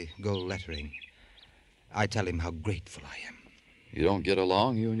fingers the gold lettering, I tell him how grateful I am. You don't get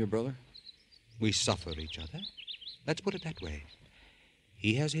along, you and your brother? We suffer each other. Let's put it that way.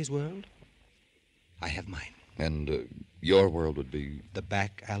 He has his world. I have mine. And your world would be? The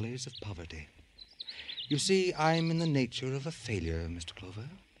back alleys of poverty. You see, I'm in the nature of a failure, Mr. Clover.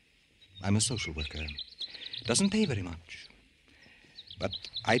 I'm a social worker. Doesn't pay very much. But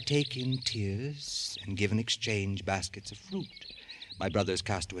I take in tears and give in exchange baskets of fruit, my brother's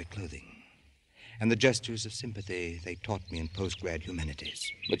castaway clothing, and the gestures of sympathy they taught me in postgrad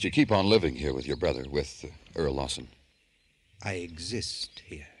humanities. But you keep on living here with your brother, with Earl Lawson. I exist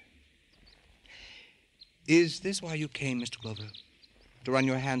here. Is this why you came, Mr. Clover? To run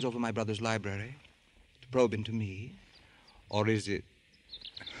your hands over my brother's library? To probe into me? Or is it...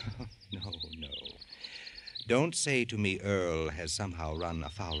 No. Don't say to me Earl has somehow run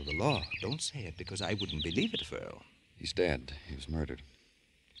afoul of the law. Don't say it, because I wouldn't believe it of Earl. He's dead. He was murdered.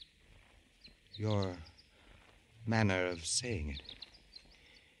 Your manner of saying it.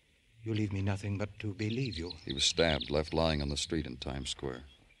 You leave me nothing but to believe you. He was stabbed, left lying on the street in Times Square.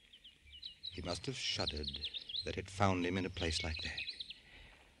 He must have shuddered that it found him in a place like that.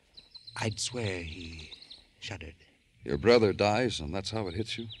 I'd swear he shuddered. Your brother dies, and that's how it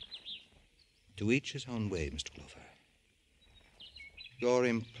hits you? To each his own way, Mr. Clover. You're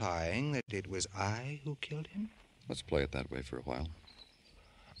implying that it was I who killed him? Let's play it that way for a while.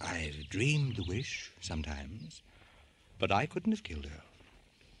 I've dreamed the wish sometimes, but I couldn't have killed Earl.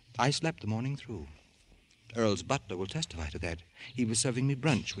 I slept the morning through. Earl's butler will testify to that. He was serving me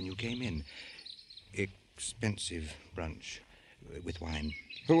brunch when you came in. Expensive brunch with wine.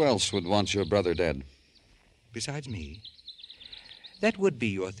 Who else would want your brother dead? Besides me? That would be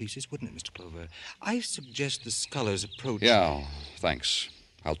your thesis, wouldn't it, Mr. Clover? I suggest the scholar's approach... Yeah, thanks.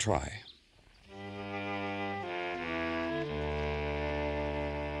 I'll try.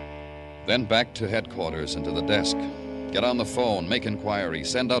 Then back to headquarters and to the desk. Get on the phone, make inquiries,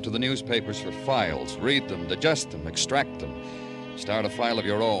 send out to the newspapers for files, read them, digest them, extract them. Start a file of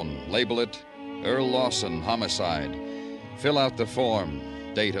your own. Label it Earl Lawson, homicide. Fill out the form,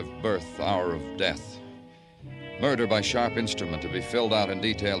 date of birth, hour of death. Murder by sharp instrument to be filled out in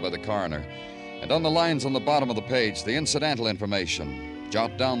detail by the coroner. And on the lines on the bottom of the page, the incidental information.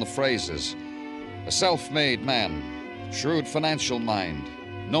 Jot down the phrases. A self-made man, shrewd financial mind,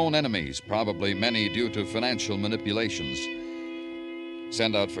 known enemies, probably many due to financial manipulations.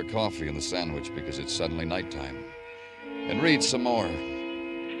 Send out for coffee and the sandwich because it's suddenly nighttime. And read some more.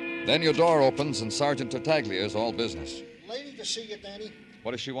 Then your door opens and Sergeant Tartaglia is all business. Lady to see you, Danny.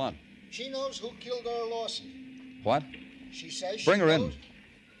 What does she want? She knows who killed Earl Lawson. What? She says Bring she her knows. in.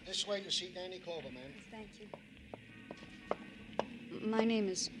 This way to see Danny Clover, man. Thank you. My name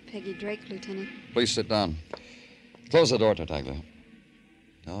is Peggy Drake, Lieutenant. Please sit down. Close the door, Tartaglia.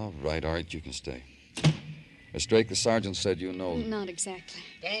 All right, you can stay. Miss Drake, the sergeant said you know... Not exactly.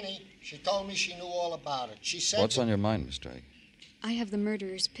 Danny, she told me she knew all about it. She said... What's on your mind, Miss Drake? I have the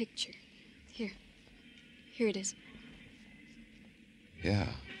murderer's picture. Here it is. Yeah.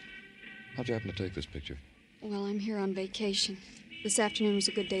 How'd you happen to take this picture? Well, I'm here on vacation. This afternoon was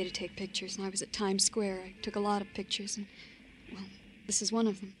a good day to take pictures, and I was at Times Square. I took a lot of pictures, and, well, this is one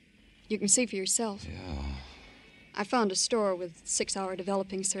of them. You can see for yourself. Yeah. I found a store with 6-hour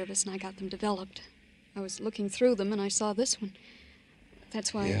developing service, and I got them developed. I was looking through them, and I saw this one.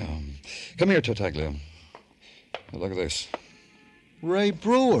 That's why... Yeah. Come here, Tartaglia. Look at this. Ray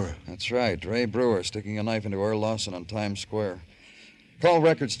Brewer. That's right, Ray Brewer sticking a knife into Earl Lawson on Times Square. Call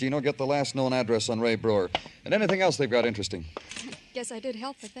records, Gino. Get the last known address on Ray Brewer. And anything else they've got interesting. Guess I did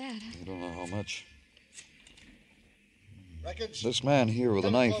help with that. I don't know how much. Records? This man here with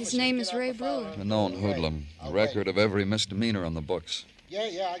a knife. His name is Ray Brewer. A known hoodlum. A record of every misdemeanor on the books.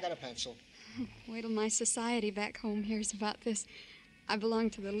 Yeah, I got a pencil. Wait till my society back home hears about this. I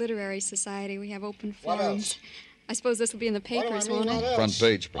belong to the Literary Society. We have open What forums. else? I suppose this will be in the papers, What won't it? else? Front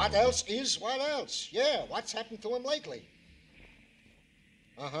page, What probably. else is what else? Yeah, what's happened to him lately?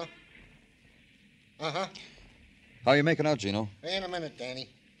 Uh-huh. How you making out, Gino? In a minute, Danny.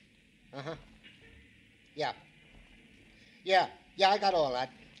 Uh-huh. Yeah, I got all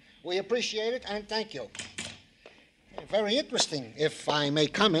that. We appreciate it, and thank you. Very interesting, if I may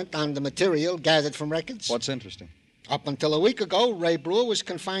comment on the material gathered from records. What's interesting? Up until a week ago, Ray Brewer was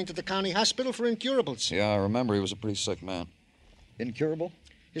confined to the county hospital for incurables. Yeah, I remember he was a pretty sick man. Incurable?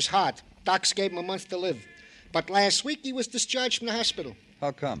 His heart. Docs gave him a month to live. But last week, he was discharged from the hospital.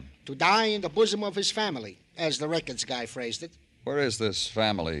 How come? To die in the bosom of his family, as the records guy phrased it. Where is this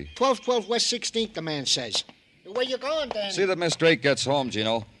family? 1212 West 16th, the man says. Where you going, Danny? See that Miss Drake gets home,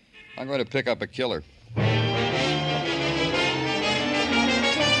 Gino. I'm going to pick up a killer.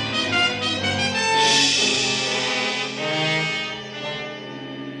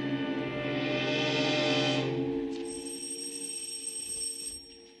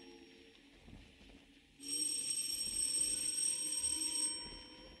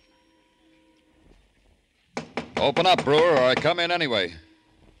 Open up, Brewer, or I come in anyway.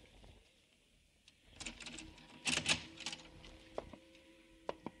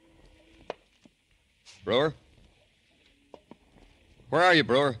 Brewer? Where are you,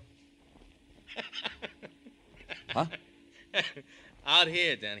 Brewer? Huh? Out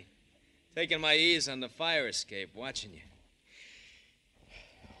here, Danny. Taking my ease on the fire escape, watching you.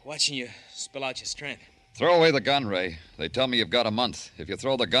 Watching you spill out your strength. Throw away the gun, Ray. They tell me you've got a month. If you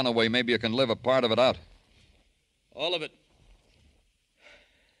throw the gun away, maybe you can live a part of it out. All of it.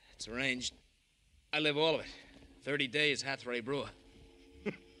 It's arranged. I live all of it. 30 days, Hathaway Brewer.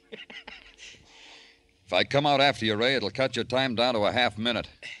 If I come out after you, Ray, it'll cut your time down to a half minute.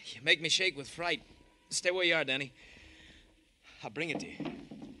 You make me shake with fright. Stay where you are, Danny. I'll bring it to you.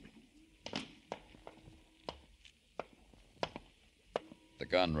 The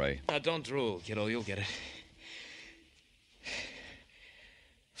gun, Ray. Now, don't drool, kiddo. You'll get it.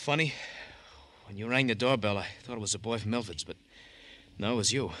 Funny, when you rang the doorbell, I thought it was a boy from Milford's, but no, it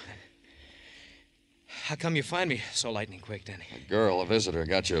was you. How come you find me so lightning quick, Danny? A girl, a visitor,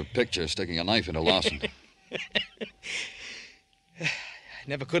 got your picture sticking a knife into Lawson. I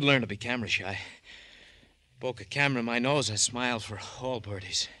never could learn to be camera shy. Poke a camera in my nose, I smile for all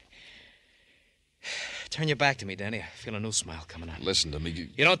birdies. Turn your back to me, Danny. I feel a new smile coming on. Listen to me.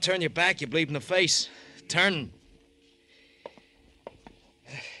 You don't turn your back, you bleed in the face. Turn.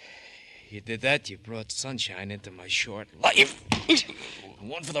 You did that, you brought sunshine into my short life.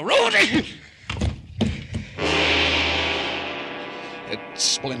 One for the road. It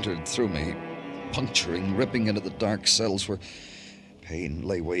splintered through me, puncturing, ripping into the dark cells where pain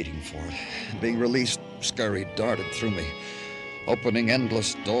lay waiting for it. Being released, scurried, darted through me, opening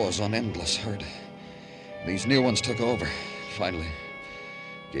endless doors on endless hurt. These new ones took over. Finally,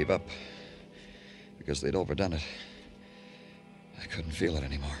 gave up because they'd overdone it. I couldn't feel it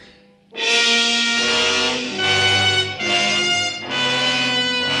anymore.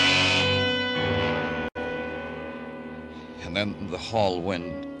 And then the hall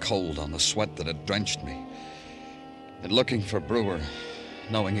wind, cold on the sweat that had drenched me. And looking for Brewer,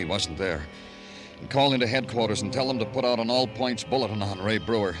 knowing he wasn't there. And calling to headquarters and tell them to put out an all-points bulletin on Ray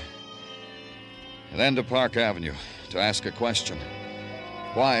Brewer. And then to Park Avenue to ask a question.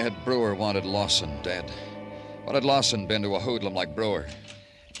 Why had Brewer wanted Lawson dead? What had Lawson been to a hoodlum like Brewer?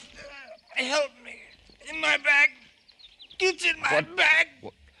 Help me. In my back. It's in my back.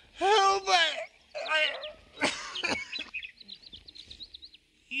 What? Help me.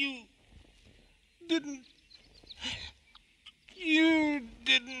 You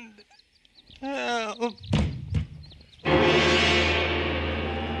didn't help.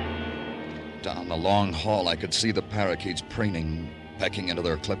 Down the long hall, I could see the parakeets preening, pecking into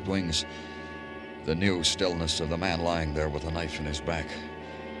their clipped wings. The new stillness of the man lying there with a knife in his back.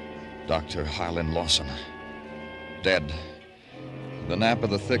 Dr. Harlan Lawson. Dead. The nap of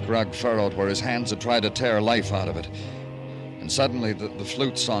the thick rug furrowed where his hands had tried to tear life out of it. And suddenly the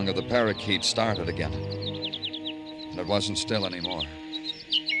flute song of the parakeet started again. And it wasn't still anymore.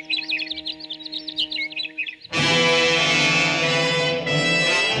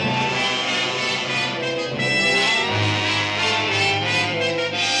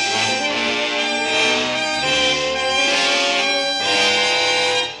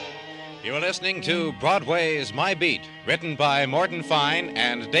 You are listening to Broadway's My Beat, written by Morton Fine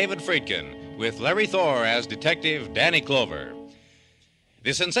and David Friedkin, with Larry Thor as Detective Danny Clover.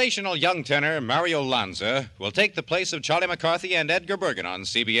 The sensational young tenor Mario Lanza will take the place of Charlie McCarthy and Edgar Bergen on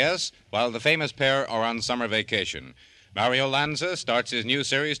CBS while the famous pair are on summer vacation. Mario Lanza starts his new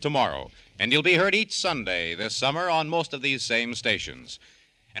series tomorrow, and he'll be heard each Sunday this summer on most of these same stations.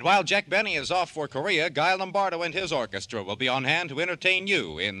 And while Jack Benny is off for Korea, Guy Lombardo and his orchestra will be on hand to entertain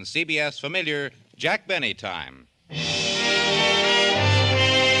you in CBS familiar Jack Benny time.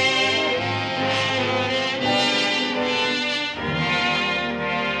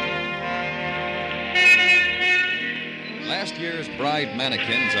 Last year's bride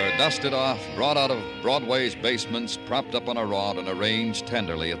mannequins are dusted off, brought out of Broadway's basements, propped up on a rod, and arranged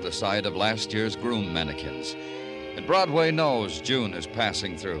tenderly at the side of last year's groom mannequins. And Broadway knows June is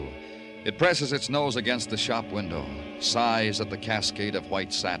passing through. It presses its nose against the shop window, sighs at the cascade of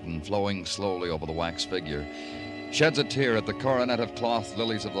white satin flowing slowly over the wax figure, sheds a tear at the coronet of cloth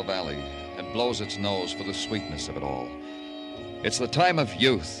lilies of the valley, and blows its nose for the sweetness of it all. It's the time of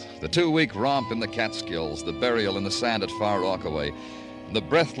youth, the 2-week romp in the Catskills, the burial in the sand at Far Rockaway, the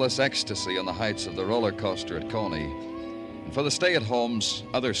breathless ecstasy on the heights of the roller coaster at Coney. And for the stay-at-homes,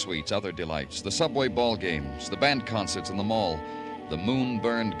 other sweets, other delights, the subway ball games, the band concerts in the mall, the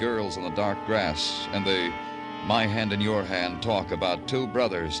moon-burned girls in the dark grass, and the my hand in your hand talk about two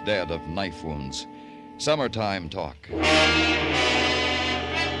brothers dead of knife wounds. Summertime talk.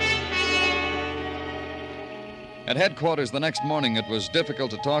 At headquarters the next morning, it was difficult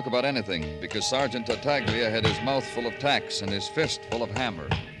to talk about anything because Sergeant Tartaglia had his mouth full of tacks and his fist full of hammer.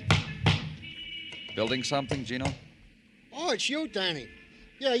 Building something, Gino? Oh, it's you, Danny.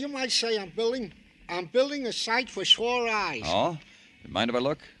 Yeah, you might say I'm building a sight for sore eyes. Oh? Mind if I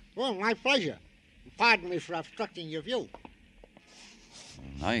look? Well, my pleasure. Pardon me for obstructing your view.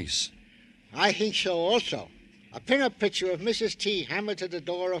 Nice. I think so also. A pin-up picture of Mrs. T hammered to the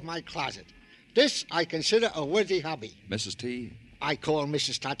door of my closet. This I consider a worthy hobby. Mrs. T? I call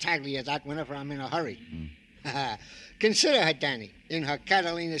Mrs. Tartaglia that whenever I'm in a hurry. Consider her, Danny, in her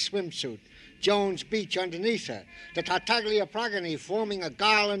Catalina swimsuit, Jones Beach underneath her, the Tartaglia progeny forming a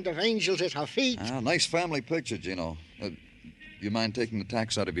garland of angels at her feet. Ah, nice family picture, Gino. You mind taking the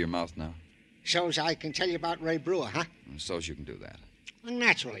tacks out of your mouth now? So's I can tell you about Ray Brewer, huh? So's you can do that. Well,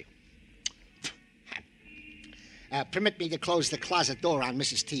 naturally. Permit me to close the closet door on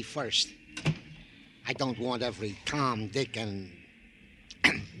Mrs. T first. I don't want every Tom, Dick, and...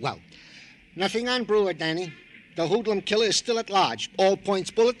 well, nothing on Brewer, Danny. The hoodlum killer is still at large. All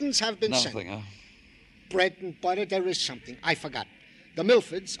points bulletins have been sent. Nothing, huh? Bread and butter, there is something. I forgot. The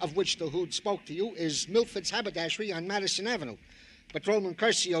Milfords, of which the hood spoke to you, is Milford's haberdashery on Madison Avenue. Patrolman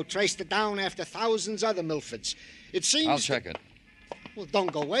Curcio traced it down after thousands other Milfords. It seems... I'll check it. Well,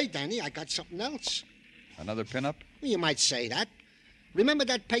 don't go away, Danny. I got something else. Another pinup? You might say that. Remember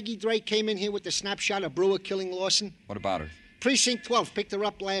that Peggy Drake came in here with the snapshot of Brewer killing Lawson? What about her? Precinct 12 picked her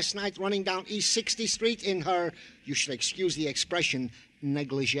up last night running down East 60th Street in her, you should excuse the expression,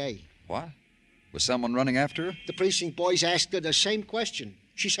 negligee. What? Was someone running after her? The precinct boys asked her the same question.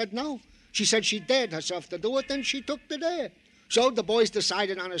 She said no. She said she dared herself to do it, then she took the dare. So the boys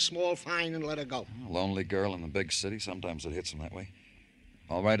decided on a small fine and let her go. A lonely girl in the big city. Sometimes it hits them that way.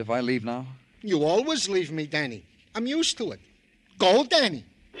 All right if I leave now? You always leave me, Danny. I'm used to it. Go, Danny.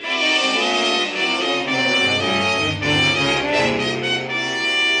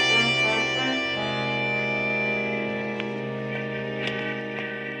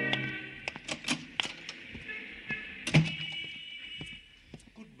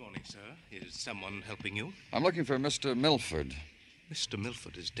 Is someone helping you? I'm looking for Mr. Milford. Mr.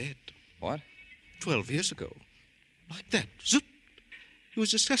 Milford is dead. What? 12 years ago. Like that. Zoot. He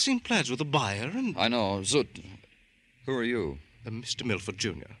was discussing plans with a buyer and... I know. Zoot. Who are you? Mr. Milford,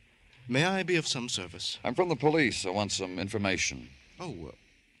 Jr. May I be of some service? I'm from the police. I want some information. Oh,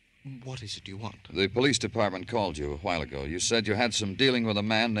 what is it you want? The police department called you a while ago. You said you had some dealing with a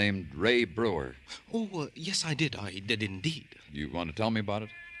man named Ray Brewer. Oh, yes, I did. I did indeed. You want to tell me about it?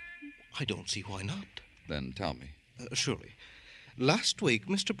 I don't see why not. Then tell me. Surely. Last week,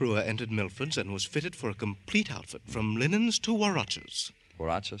 Mr. Brewer entered Milford's and was fitted for a complete outfit, from linens to huaraches.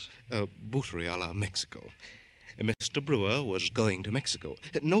 Huaraches? Buttery a la Mexico. Mr. Brewer was going to Mexico.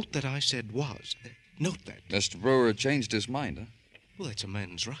 Note that I said was. Note that. Mr. Brewer changed his mind, huh? Well, that's a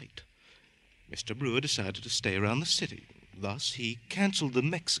man's right. Mr. Brewer decided to stay around the city. Thus, he canceled the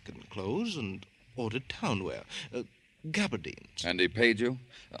Mexican clothes and ordered town wear. Gabardines. And he paid you?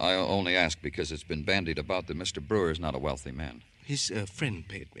 I only ask because it's been bandied about that Mr. Brewer is not a wealthy man. His friend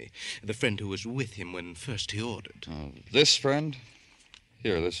paid me. The friend who was with him when first he ordered. This friend?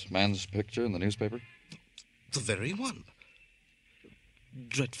 Here, this man's picture in the newspaper? The very one.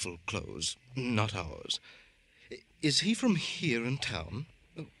 Dreadful clothes. Not ours. Is he from here in town?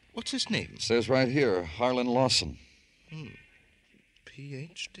 What's his name? It says right here, Harlan Lawson.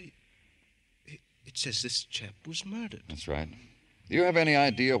 Ph.D. It says this chap was murdered. That's right. Do you have any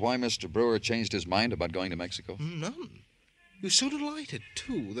idea why Mr. Brewer changed his mind about going to Mexico? None. He was so delighted,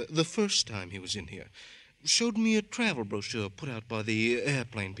 too, the first time he was in here. Showed me a travel brochure put out by the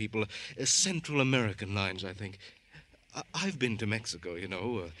airplane people. Central American Lines, I think. I've been to Mexico, you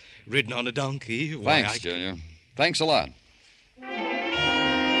know, ridden on a donkey. Thanks, Junior. Thanks a lot.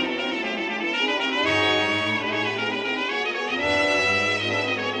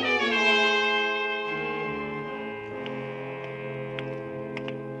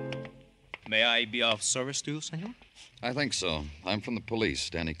 May I be of service to you, senor? I think so. I'm from the police,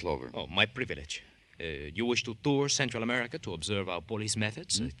 Danny Clover. Oh, my privilege. You wish to tour Central America to observe our police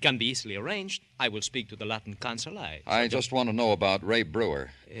methods? It can be easily arranged. I will speak to the Latin consul. I just want to know about Ray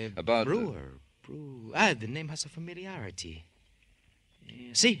Brewer. Brewer? The name has a familiarity.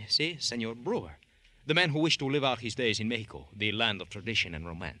 Si, Senor Brewer. The man who wished to live out his days in Mexico, the land of tradition and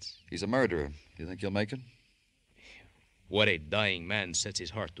romance. He's a murderer. You think he'll make it? What a dying man sets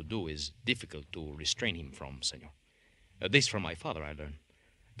his heart to do is difficult to restrain him from, senor. This from my father I learned.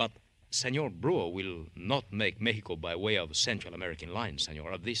 But Senor Brewer will not make Mexico by way of Central American lines,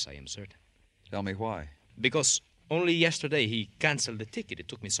 senor. Of this I am certain. Tell me why. Because only yesterday he canceled the ticket. It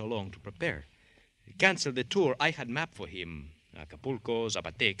took me so long to prepare. He canceled the tour I had mapped for him. Acapulco,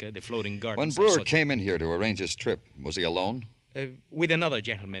 Zapateca, the floating gardens. When Brewer came in here to arrange his trip, was he alone? With another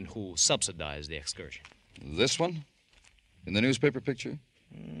gentleman who subsidized the excursion. This one? In the newspaper picture?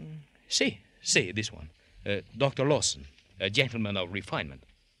 See, this one. Dr. Lawson, a gentleman of refinement.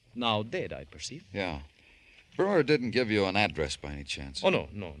 Now dead, I perceive. Yeah. Brewer didn't give you an address by any chance? Oh,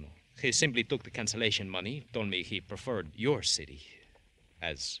 no. He simply took the cancellation money, told me he preferred your city.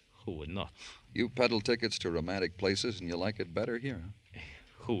 As who would not? You peddle tickets to romantic places and you like it better here, huh?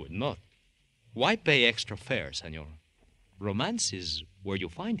 Who would not? Why pay extra fare, senor? Romance is where you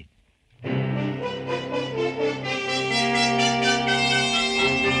find it.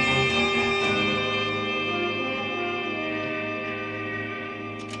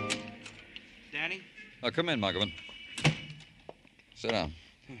 Danny? Oh, come in, Muggavan. Sit down.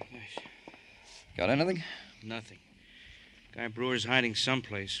 Oh, thanks. Got anything? Nothing. Guy Brewer's hiding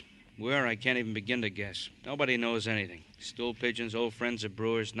someplace. Where, I can't even begin to guess. Nobody knows anything. Stool pigeons, old friends of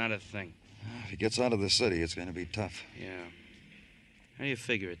Brewer's, not a thing. If he gets out of the city, it's going to be tough. Yeah. How do you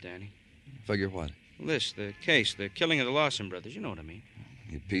figure it, Danny? Figure what? This, the case, the killing of the Lawson brothers. You know what I mean.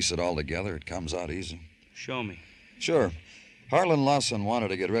 You piece it all together, it comes out easy. Show me. Sure. Harlan Lawson wanted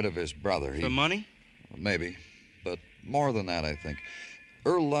to get rid of his brother. For money? Maybe. But more than that, I think.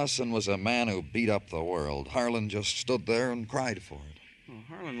 Earl Lawson was a man who beat up the world. Harlan just stood there and cried for it. Well,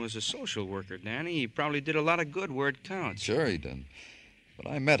 Harlan was a social worker, Danny. He probably did a lot of good where it counts. Sure he did. But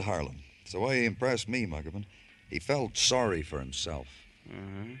I met Harlan. It's the way he impressed me, Muggavan. He felt sorry for himself.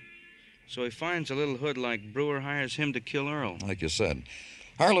 Uh-huh. So he finds a little hood like Brewer, hires him to kill Earl. Like you said,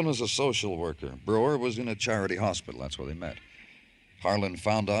 Harlan was a social worker. Brewer was in a charity hospital. That's where they met. Harlan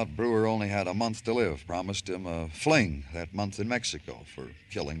found out Brewer only had a month to live, promised him a fling that month in Mexico for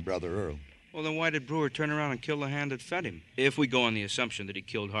killing Brother Earl. Well, then why did Brewer turn around and kill the hand that fed him? If we go on the assumption that he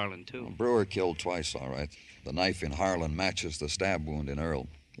killed Harlan, too. Well, Brewer killed twice, all right. The knife in Harlan matches the stab wound in Earl.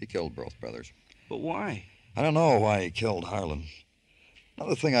 He killed both brothers. But why? I don't know why he killed Harlan.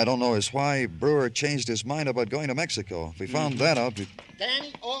 Another thing I don't know is why Brewer changed his mind about going to Mexico. If we found that out, we'd...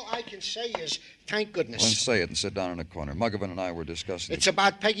 Danny, all I can say is thank goodness. Let's say it and sit down in a corner. Muggavan and I were discussing It's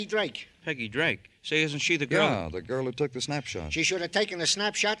about Peggy Drake. Peggy Drake? Say, isn't she the girl? Yeah, the girl who took the snapshot. She should have taken the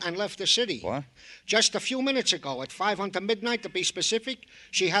snapshot and left the city. What? Just a few minutes ago, at 5 until midnight to be specific,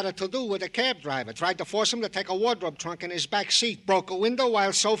 she had a to-do with a cab driver. Tried to force him to take a wardrobe trunk in his back seat. Broke a window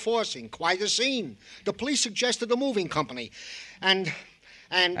while so forcing. Quite a scene. The police suggested a moving company. And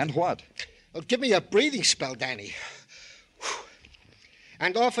what? Oh, give me a breathing spell, Danny.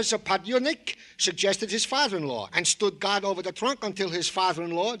 And Officer Podurnik suggested his father-in-law and stood guard over the trunk until his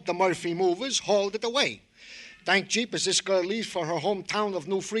father-in-law, the Murphy Movers, hauled it away. Thank jeepers, this girl leaves for her hometown of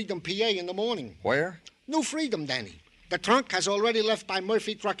New Freedom, PA in the morning. Where? New Freedom, Danny. The trunk has already left by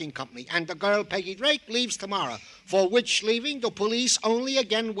Murphy Trucking Company, and the girl, Peggy Drake, leaves tomorrow, for which leaving the police only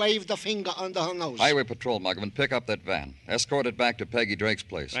again waved a finger under her nose. Highway Patrol, Muggavan, pick up that van. Escort it back to Peggy Drake's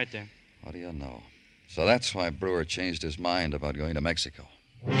place. Right there. What do you know? So that's why Brewer changed his mind about going to Mexico.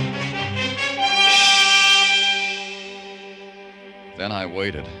 Then I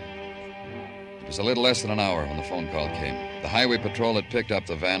waited. It was a little less than an hour when the phone call came. The Highway Patrol had picked up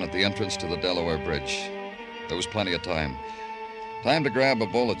the van at the entrance to the Delaware Bridge. There was plenty of time. Time to grab a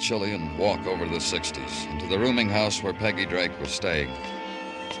bowl of chili and walk over to the 60s, into the rooming house where Peggy Drake was staying.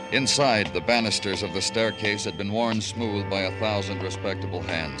 Inside, the banisters of the staircase had been worn smooth by 1,000 respectable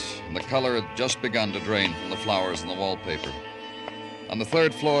hands, and the color had just begun to drain from the flowers in the wallpaper. On the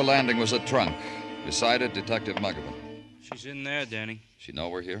third floor landing was a trunk. Beside it, Detective Muggavan. She's in there, Danny. She know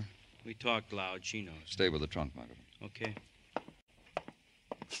we're here? We talked loud. She knows. Stay with the trunk, Muggavan. Okay.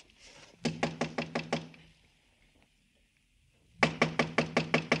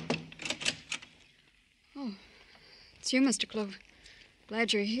 Oh, it's you, Mr. Clover.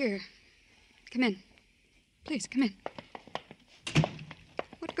 Glad you're here. Come in. Please, come in.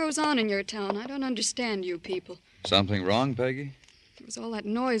 What goes on in your town? I don't understand you people. Something wrong, Peggy? There was all that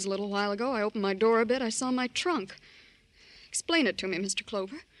noise a little while ago. I opened my door a bit. I saw my trunk. Explain it to me, Mr.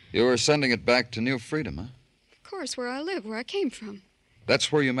 Clover. You were sending it back to New Freedom, huh? Of course, where I live, where I came from. That's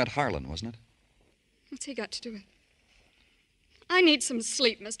where you met Harlan, wasn't it? What's he got to do with it? I need some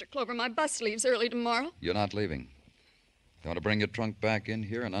sleep, Mr. Clover. My bus leaves early tomorrow. You're not leaving. You want to bring your trunk back in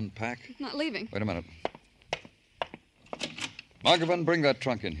here and unpack? I'm not leaving. Wait a minute. Muggavan, bring that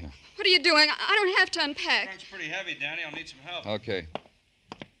trunk in here. What are you doing? I don't have to unpack. Trunk's pretty heavy, Danny. I'll need some help. Okay.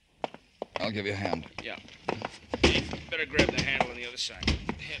 I'll give you a hand. Yeah. Better grab the handle on the other side.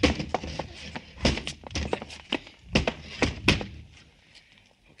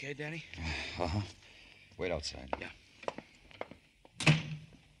 Okay, Danny? Uh-huh. Wait outside. Yeah.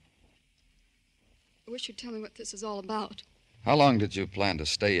 I wish you'd tell me what this is all about. How long did you plan to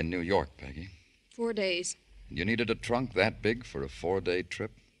stay in New York, Peggy? 4 days. You needed a trunk that big for a 4-day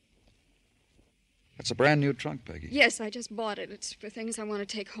trip? That's a brand new trunk, Peggy. Yes, I just bought it. It's for things I want to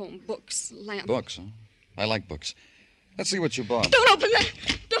take home. Books, lamps. Books, huh? I like books. Let's see what you bought. Don't open that!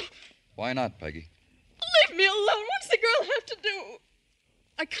 Don't! Why not, Peggy? Leave me alone. What's the girl have to do?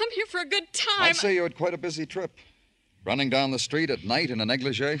 I come here for a good time. I'd say you had quite a busy trip. Running down the street at night in a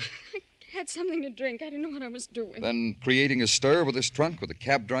negligee. I had something to drink. I didn't know what I was doing. Then creating a stir with this trunk with a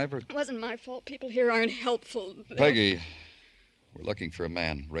cab driver. It wasn't my fault. People here aren't helpful. Peggy, we're looking for a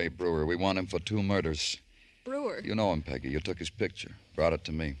man, Ray Brewer. We want him for 2 murders. Brewer? You know him, Peggy. You took his picture, brought it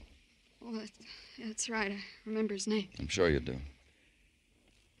to me. Oh, that's right. I remember his name. I'm sure you do.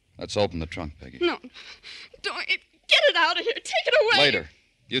 Let's open the trunk, Peggy. No. Don't. Get it out of here. Take it away. Later.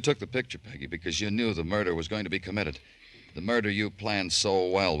 You took the picture, Peggy, because you knew the murder was going to be committed. The murder you planned so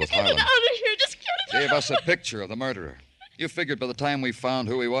well with Harlan. Get it out of here. Just get it out. Gave us a picture of the murderer. You figured by the time we found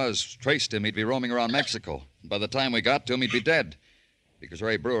who he was, traced him, he'd be roaming around Mexico. By the time we got to him, he'd be dead. Because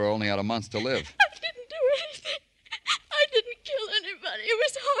Ray Brewer only had a month to live. I didn't do anything. I didn't kill anybody. It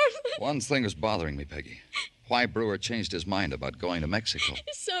was Harlan. One thing was bothering me, Peggy. Why Brewer changed his mind about going to Mexico.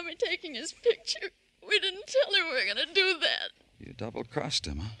 He saw me taking his picture. We didn't tell him we were going to do that. You double-crossed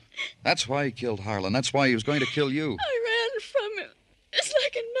him, huh? That's why he killed Harlan. That's why he was going to kill you. I ran from him. It's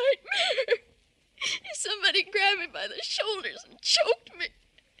like a nightmare. Somebody grabbed me by the shoulders and choked me.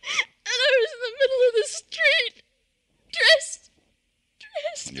 And I was in the middle of the street, dressed.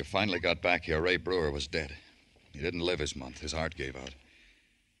 When you finally got back here, Ray Brewer was dead. He didn't live his month. His heart gave out.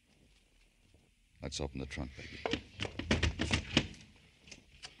 Let's open the trunk, Peggy.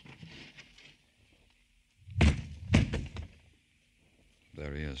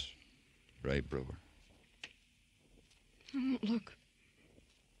 There he is. Ray Brewer. I won't look.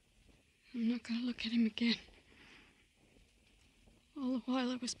 I'm not going to look at him again. All the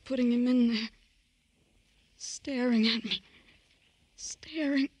while I was putting him in there, staring at me.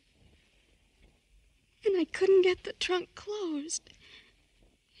 Staring. And I couldn't get the trunk closed.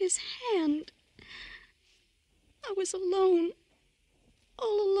 His hand. I was alone.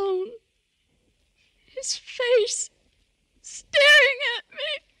 All alone. His face. Staring at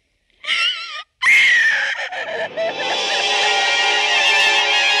me.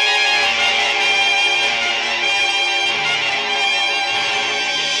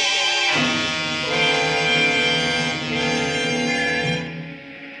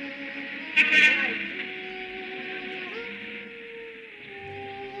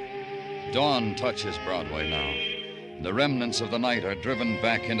 Dawn touches Broadway now. The remnants of the night are driven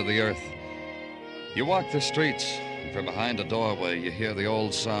back into the earth. You walk the streets, and from behind a doorway you hear the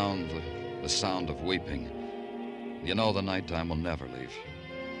old sound, the sound of weeping. You know the nighttime will never leave.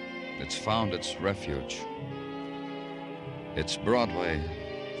 It's found its refuge. It's Broadway,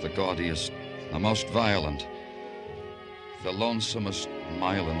 the gaudiest, the most violent, the lonesomest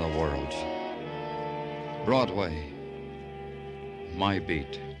mile in the world. Broadway, my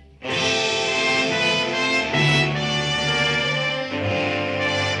beat.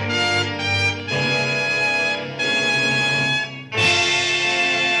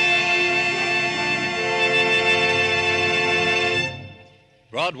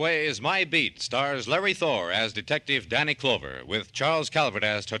 Broadway's My Beat stars Larry Thor as Detective Danny Clover, with Charles Calvert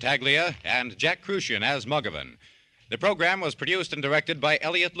as Tartaglia and Jack Crucian as Muggavan. The program was produced and directed by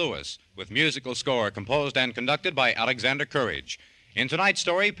Elliott Lewis, with musical score composed and conducted by Alexander Courage. In tonight's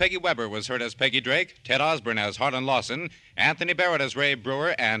story, Peggy Weber was heard as Peggy Drake, Ted Osborne as Harlan Lawson, Anthony Barrett as Ray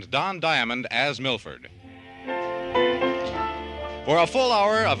Brewer, and Don Diamond as Milford. For a full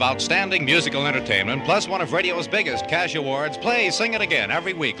hour of outstanding musical entertainment, plus one of radio's biggest cash awards, play Sing It Again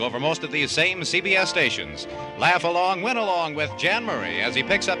every week over most of these same CBS stations. Laugh along, win along with Jan Murray as he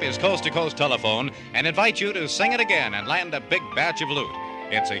picks up his coast-to-coast telephone and invites you to sing it again and land a big batch of loot.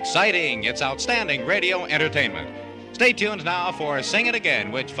 It's exciting, it's outstanding radio entertainment. Stay tuned now for Sing It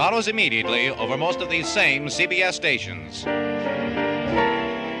Again, which follows immediately over most of these same CBS stations.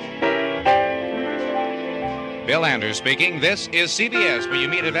 Bill Anders speaking. This is CBS, where you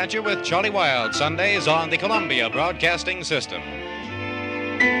meet adventure with Charlie Wilde, Sundays on the Columbia Broadcasting System.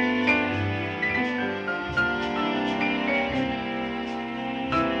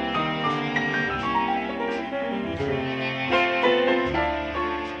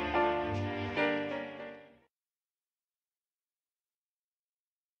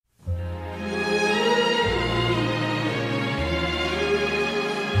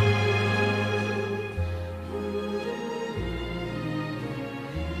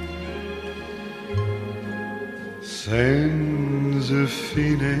 Senza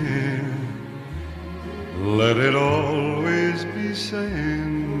fine, let it always be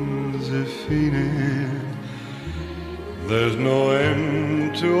senza fine. There's no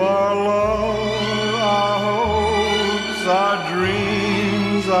end to our love, our hopes, our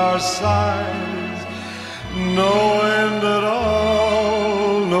dreams, our sighs. No end at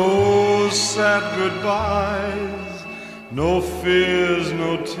all, no sad goodbyes, no fears,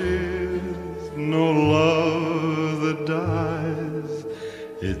 no tears, no love that dies.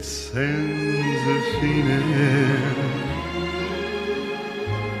 It's Senza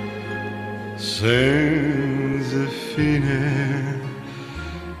Senza fine,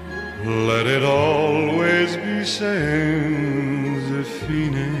 let it always be senza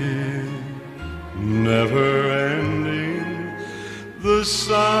fine, never ending. The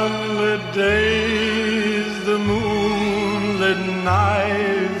sunlit days, the moonlit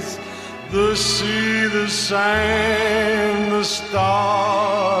nights, the sea, the sand, the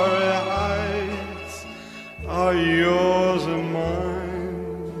starry heights are yours and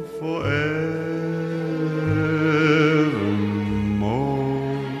mine forevermore.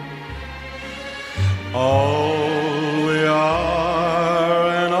 All we are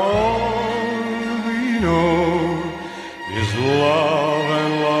and all we know is love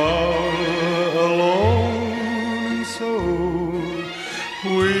and love alone, and so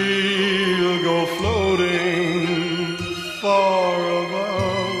we'll go floating far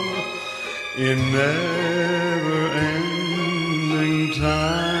above in never-ending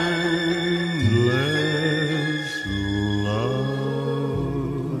timeless love.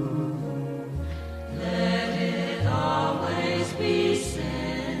 Let it always be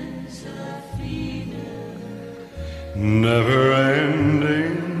Senza fine.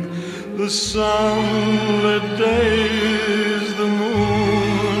 Never-ending, the sunlit days, the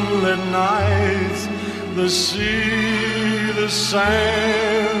moonlit nights, the sea, the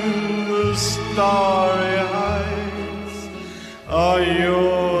sand, the starry heights are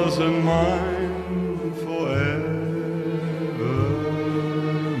yours and mine forevermore.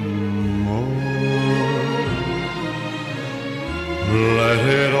 Let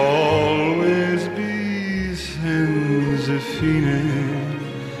it always be Senza fine,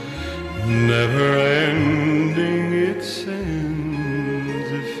 never end.